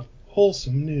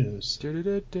wholesome news.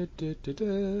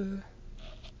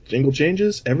 Jingle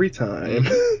changes every time.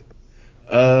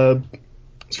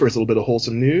 First, a little bit of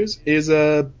wholesome news is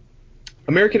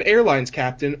American Airlines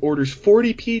captain orders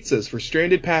 40 pizzas for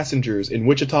stranded passengers in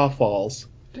Wichita Falls.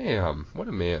 Damn, what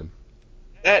a man.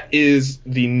 That is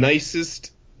the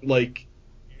nicest, like,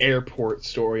 airport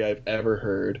story I've ever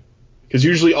heard. Because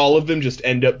usually all of them just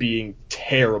end up being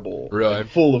terrible. Really? And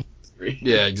full of history.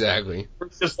 Yeah, exactly.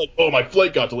 It's just like, oh, my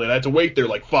flight got delayed. I had to wait there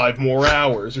like 5 more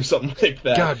hours or something like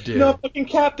that. God damn. No, fucking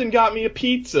captain got me a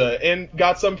pizza and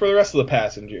got some for the rest of the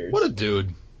passengers. What a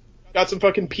dude. Got some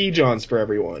fucking P-Johns for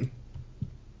everyone.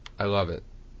 I love it.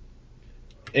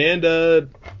 And,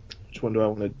 which one do I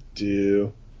want to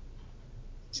do?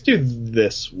 Let's do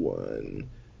this one.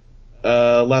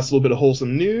 Last little bit of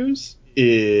wholesome news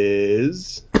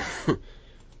is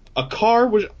A car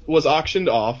was auctioned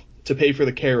off to pay for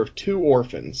the care of 2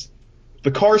 orphans.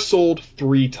 The car sold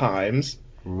 3 times.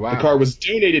 Wow. The car was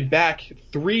donated back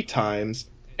 3 times,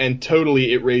 and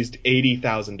totally it raised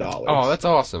 $80,000. Oh, that's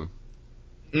awesome.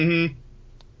 Mm-hmm.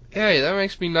 Hey, that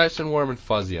makes me nice and warm and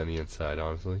fuzzy on the inside,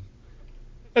 honestly.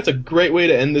 That's a great way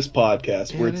to end this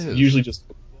podcast, where it's usually just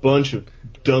a bunch of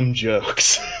dumb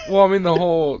jokes. Well, I mean, the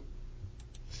whole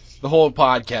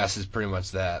podcast is pretty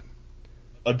much that.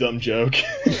 A dumb joke.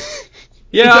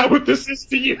 Yeah. Is that what this is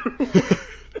to you?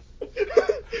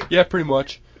 Yeah, pretty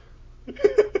much.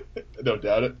 I don't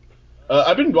doubt it.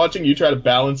 I've been watching you try to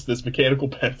balance this mechanical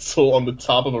pencil on the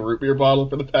top of a root beer bottle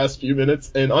for the past few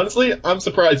minutes, and honestly, I'm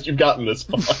surprised you've gotten this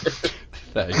far.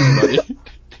 Thanks, buddy.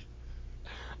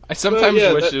 I sometimes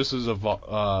wish this was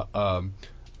a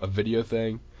video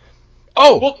thing.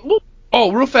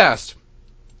 Oh, real fast.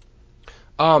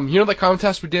 You know the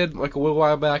contest we did like a little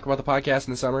while back about the podcast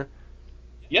in the summer?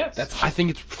 Yes. I think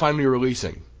it's finally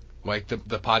releasing. Like the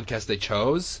podcast they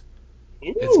chose.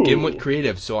 Ooh. It's Gimlet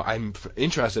Creative, so I'm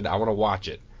interested. I want to watch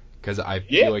it because I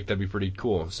feel like that'd be pretty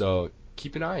cool. So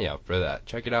keep an eye out for that.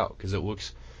 Check it out because it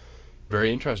looks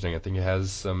very interesting. I think it has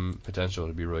some potential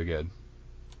to be really good.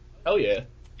 Hell yeah.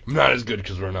 Not as good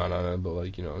because we're not on it, but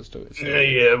like it's still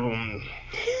yeah.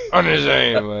 I'm just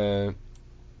saying, man.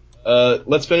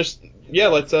 Let's finish.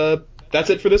 Yeah, that's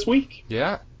it for this week.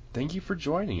 Yeah. Thank you for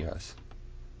joining us.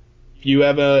 If you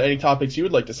have any topics you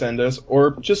would like to send us,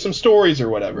 or just some stories or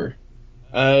whatever,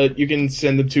 you can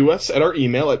send them to us at our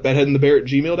email at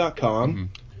bedheadandthebear@gmail.com, Mm-hmm.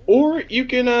 or you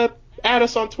can add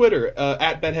us on Twitter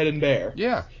at bedheadandbear.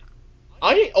 Yeah.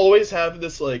 I always have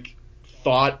this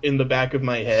thought in the back of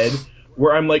my head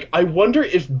where I'm like, I wonder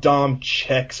if Dom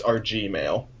checks our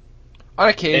Gmail. On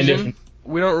occasion,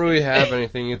 we don't really have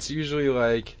anything. It's usually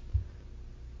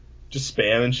just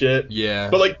spam and shit. Yeah.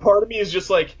 But part of me is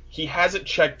just he hasn't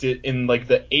checked it in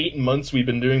the 8 months we've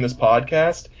been doing this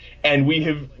podcast, and we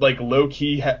have low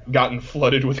key gotten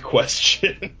flooded with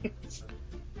questions.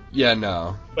 Yeah,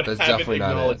 no, but that's haven't definitely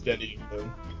not acknowledged it. any of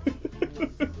them.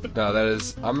 No, that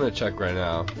is. I'm gonna check right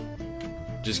now,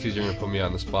 just because you're gonna put me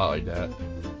on the spot like that.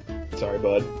 Sorry,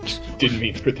 bud. Didn't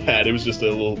mean for that. It was just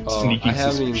a little sneaky I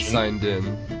haven't even suspicion. signed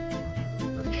in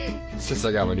since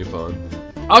I got my new phone.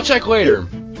 I'll check later.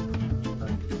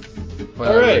 But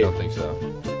All I really right. don't think so.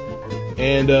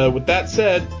 And with that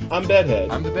said, I'm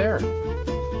Bedhead. I'm the Bear.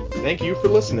 Thank you for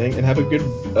listening, and have a good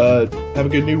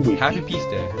new week. Happy Peace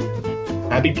Day.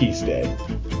 Happy Peace Day.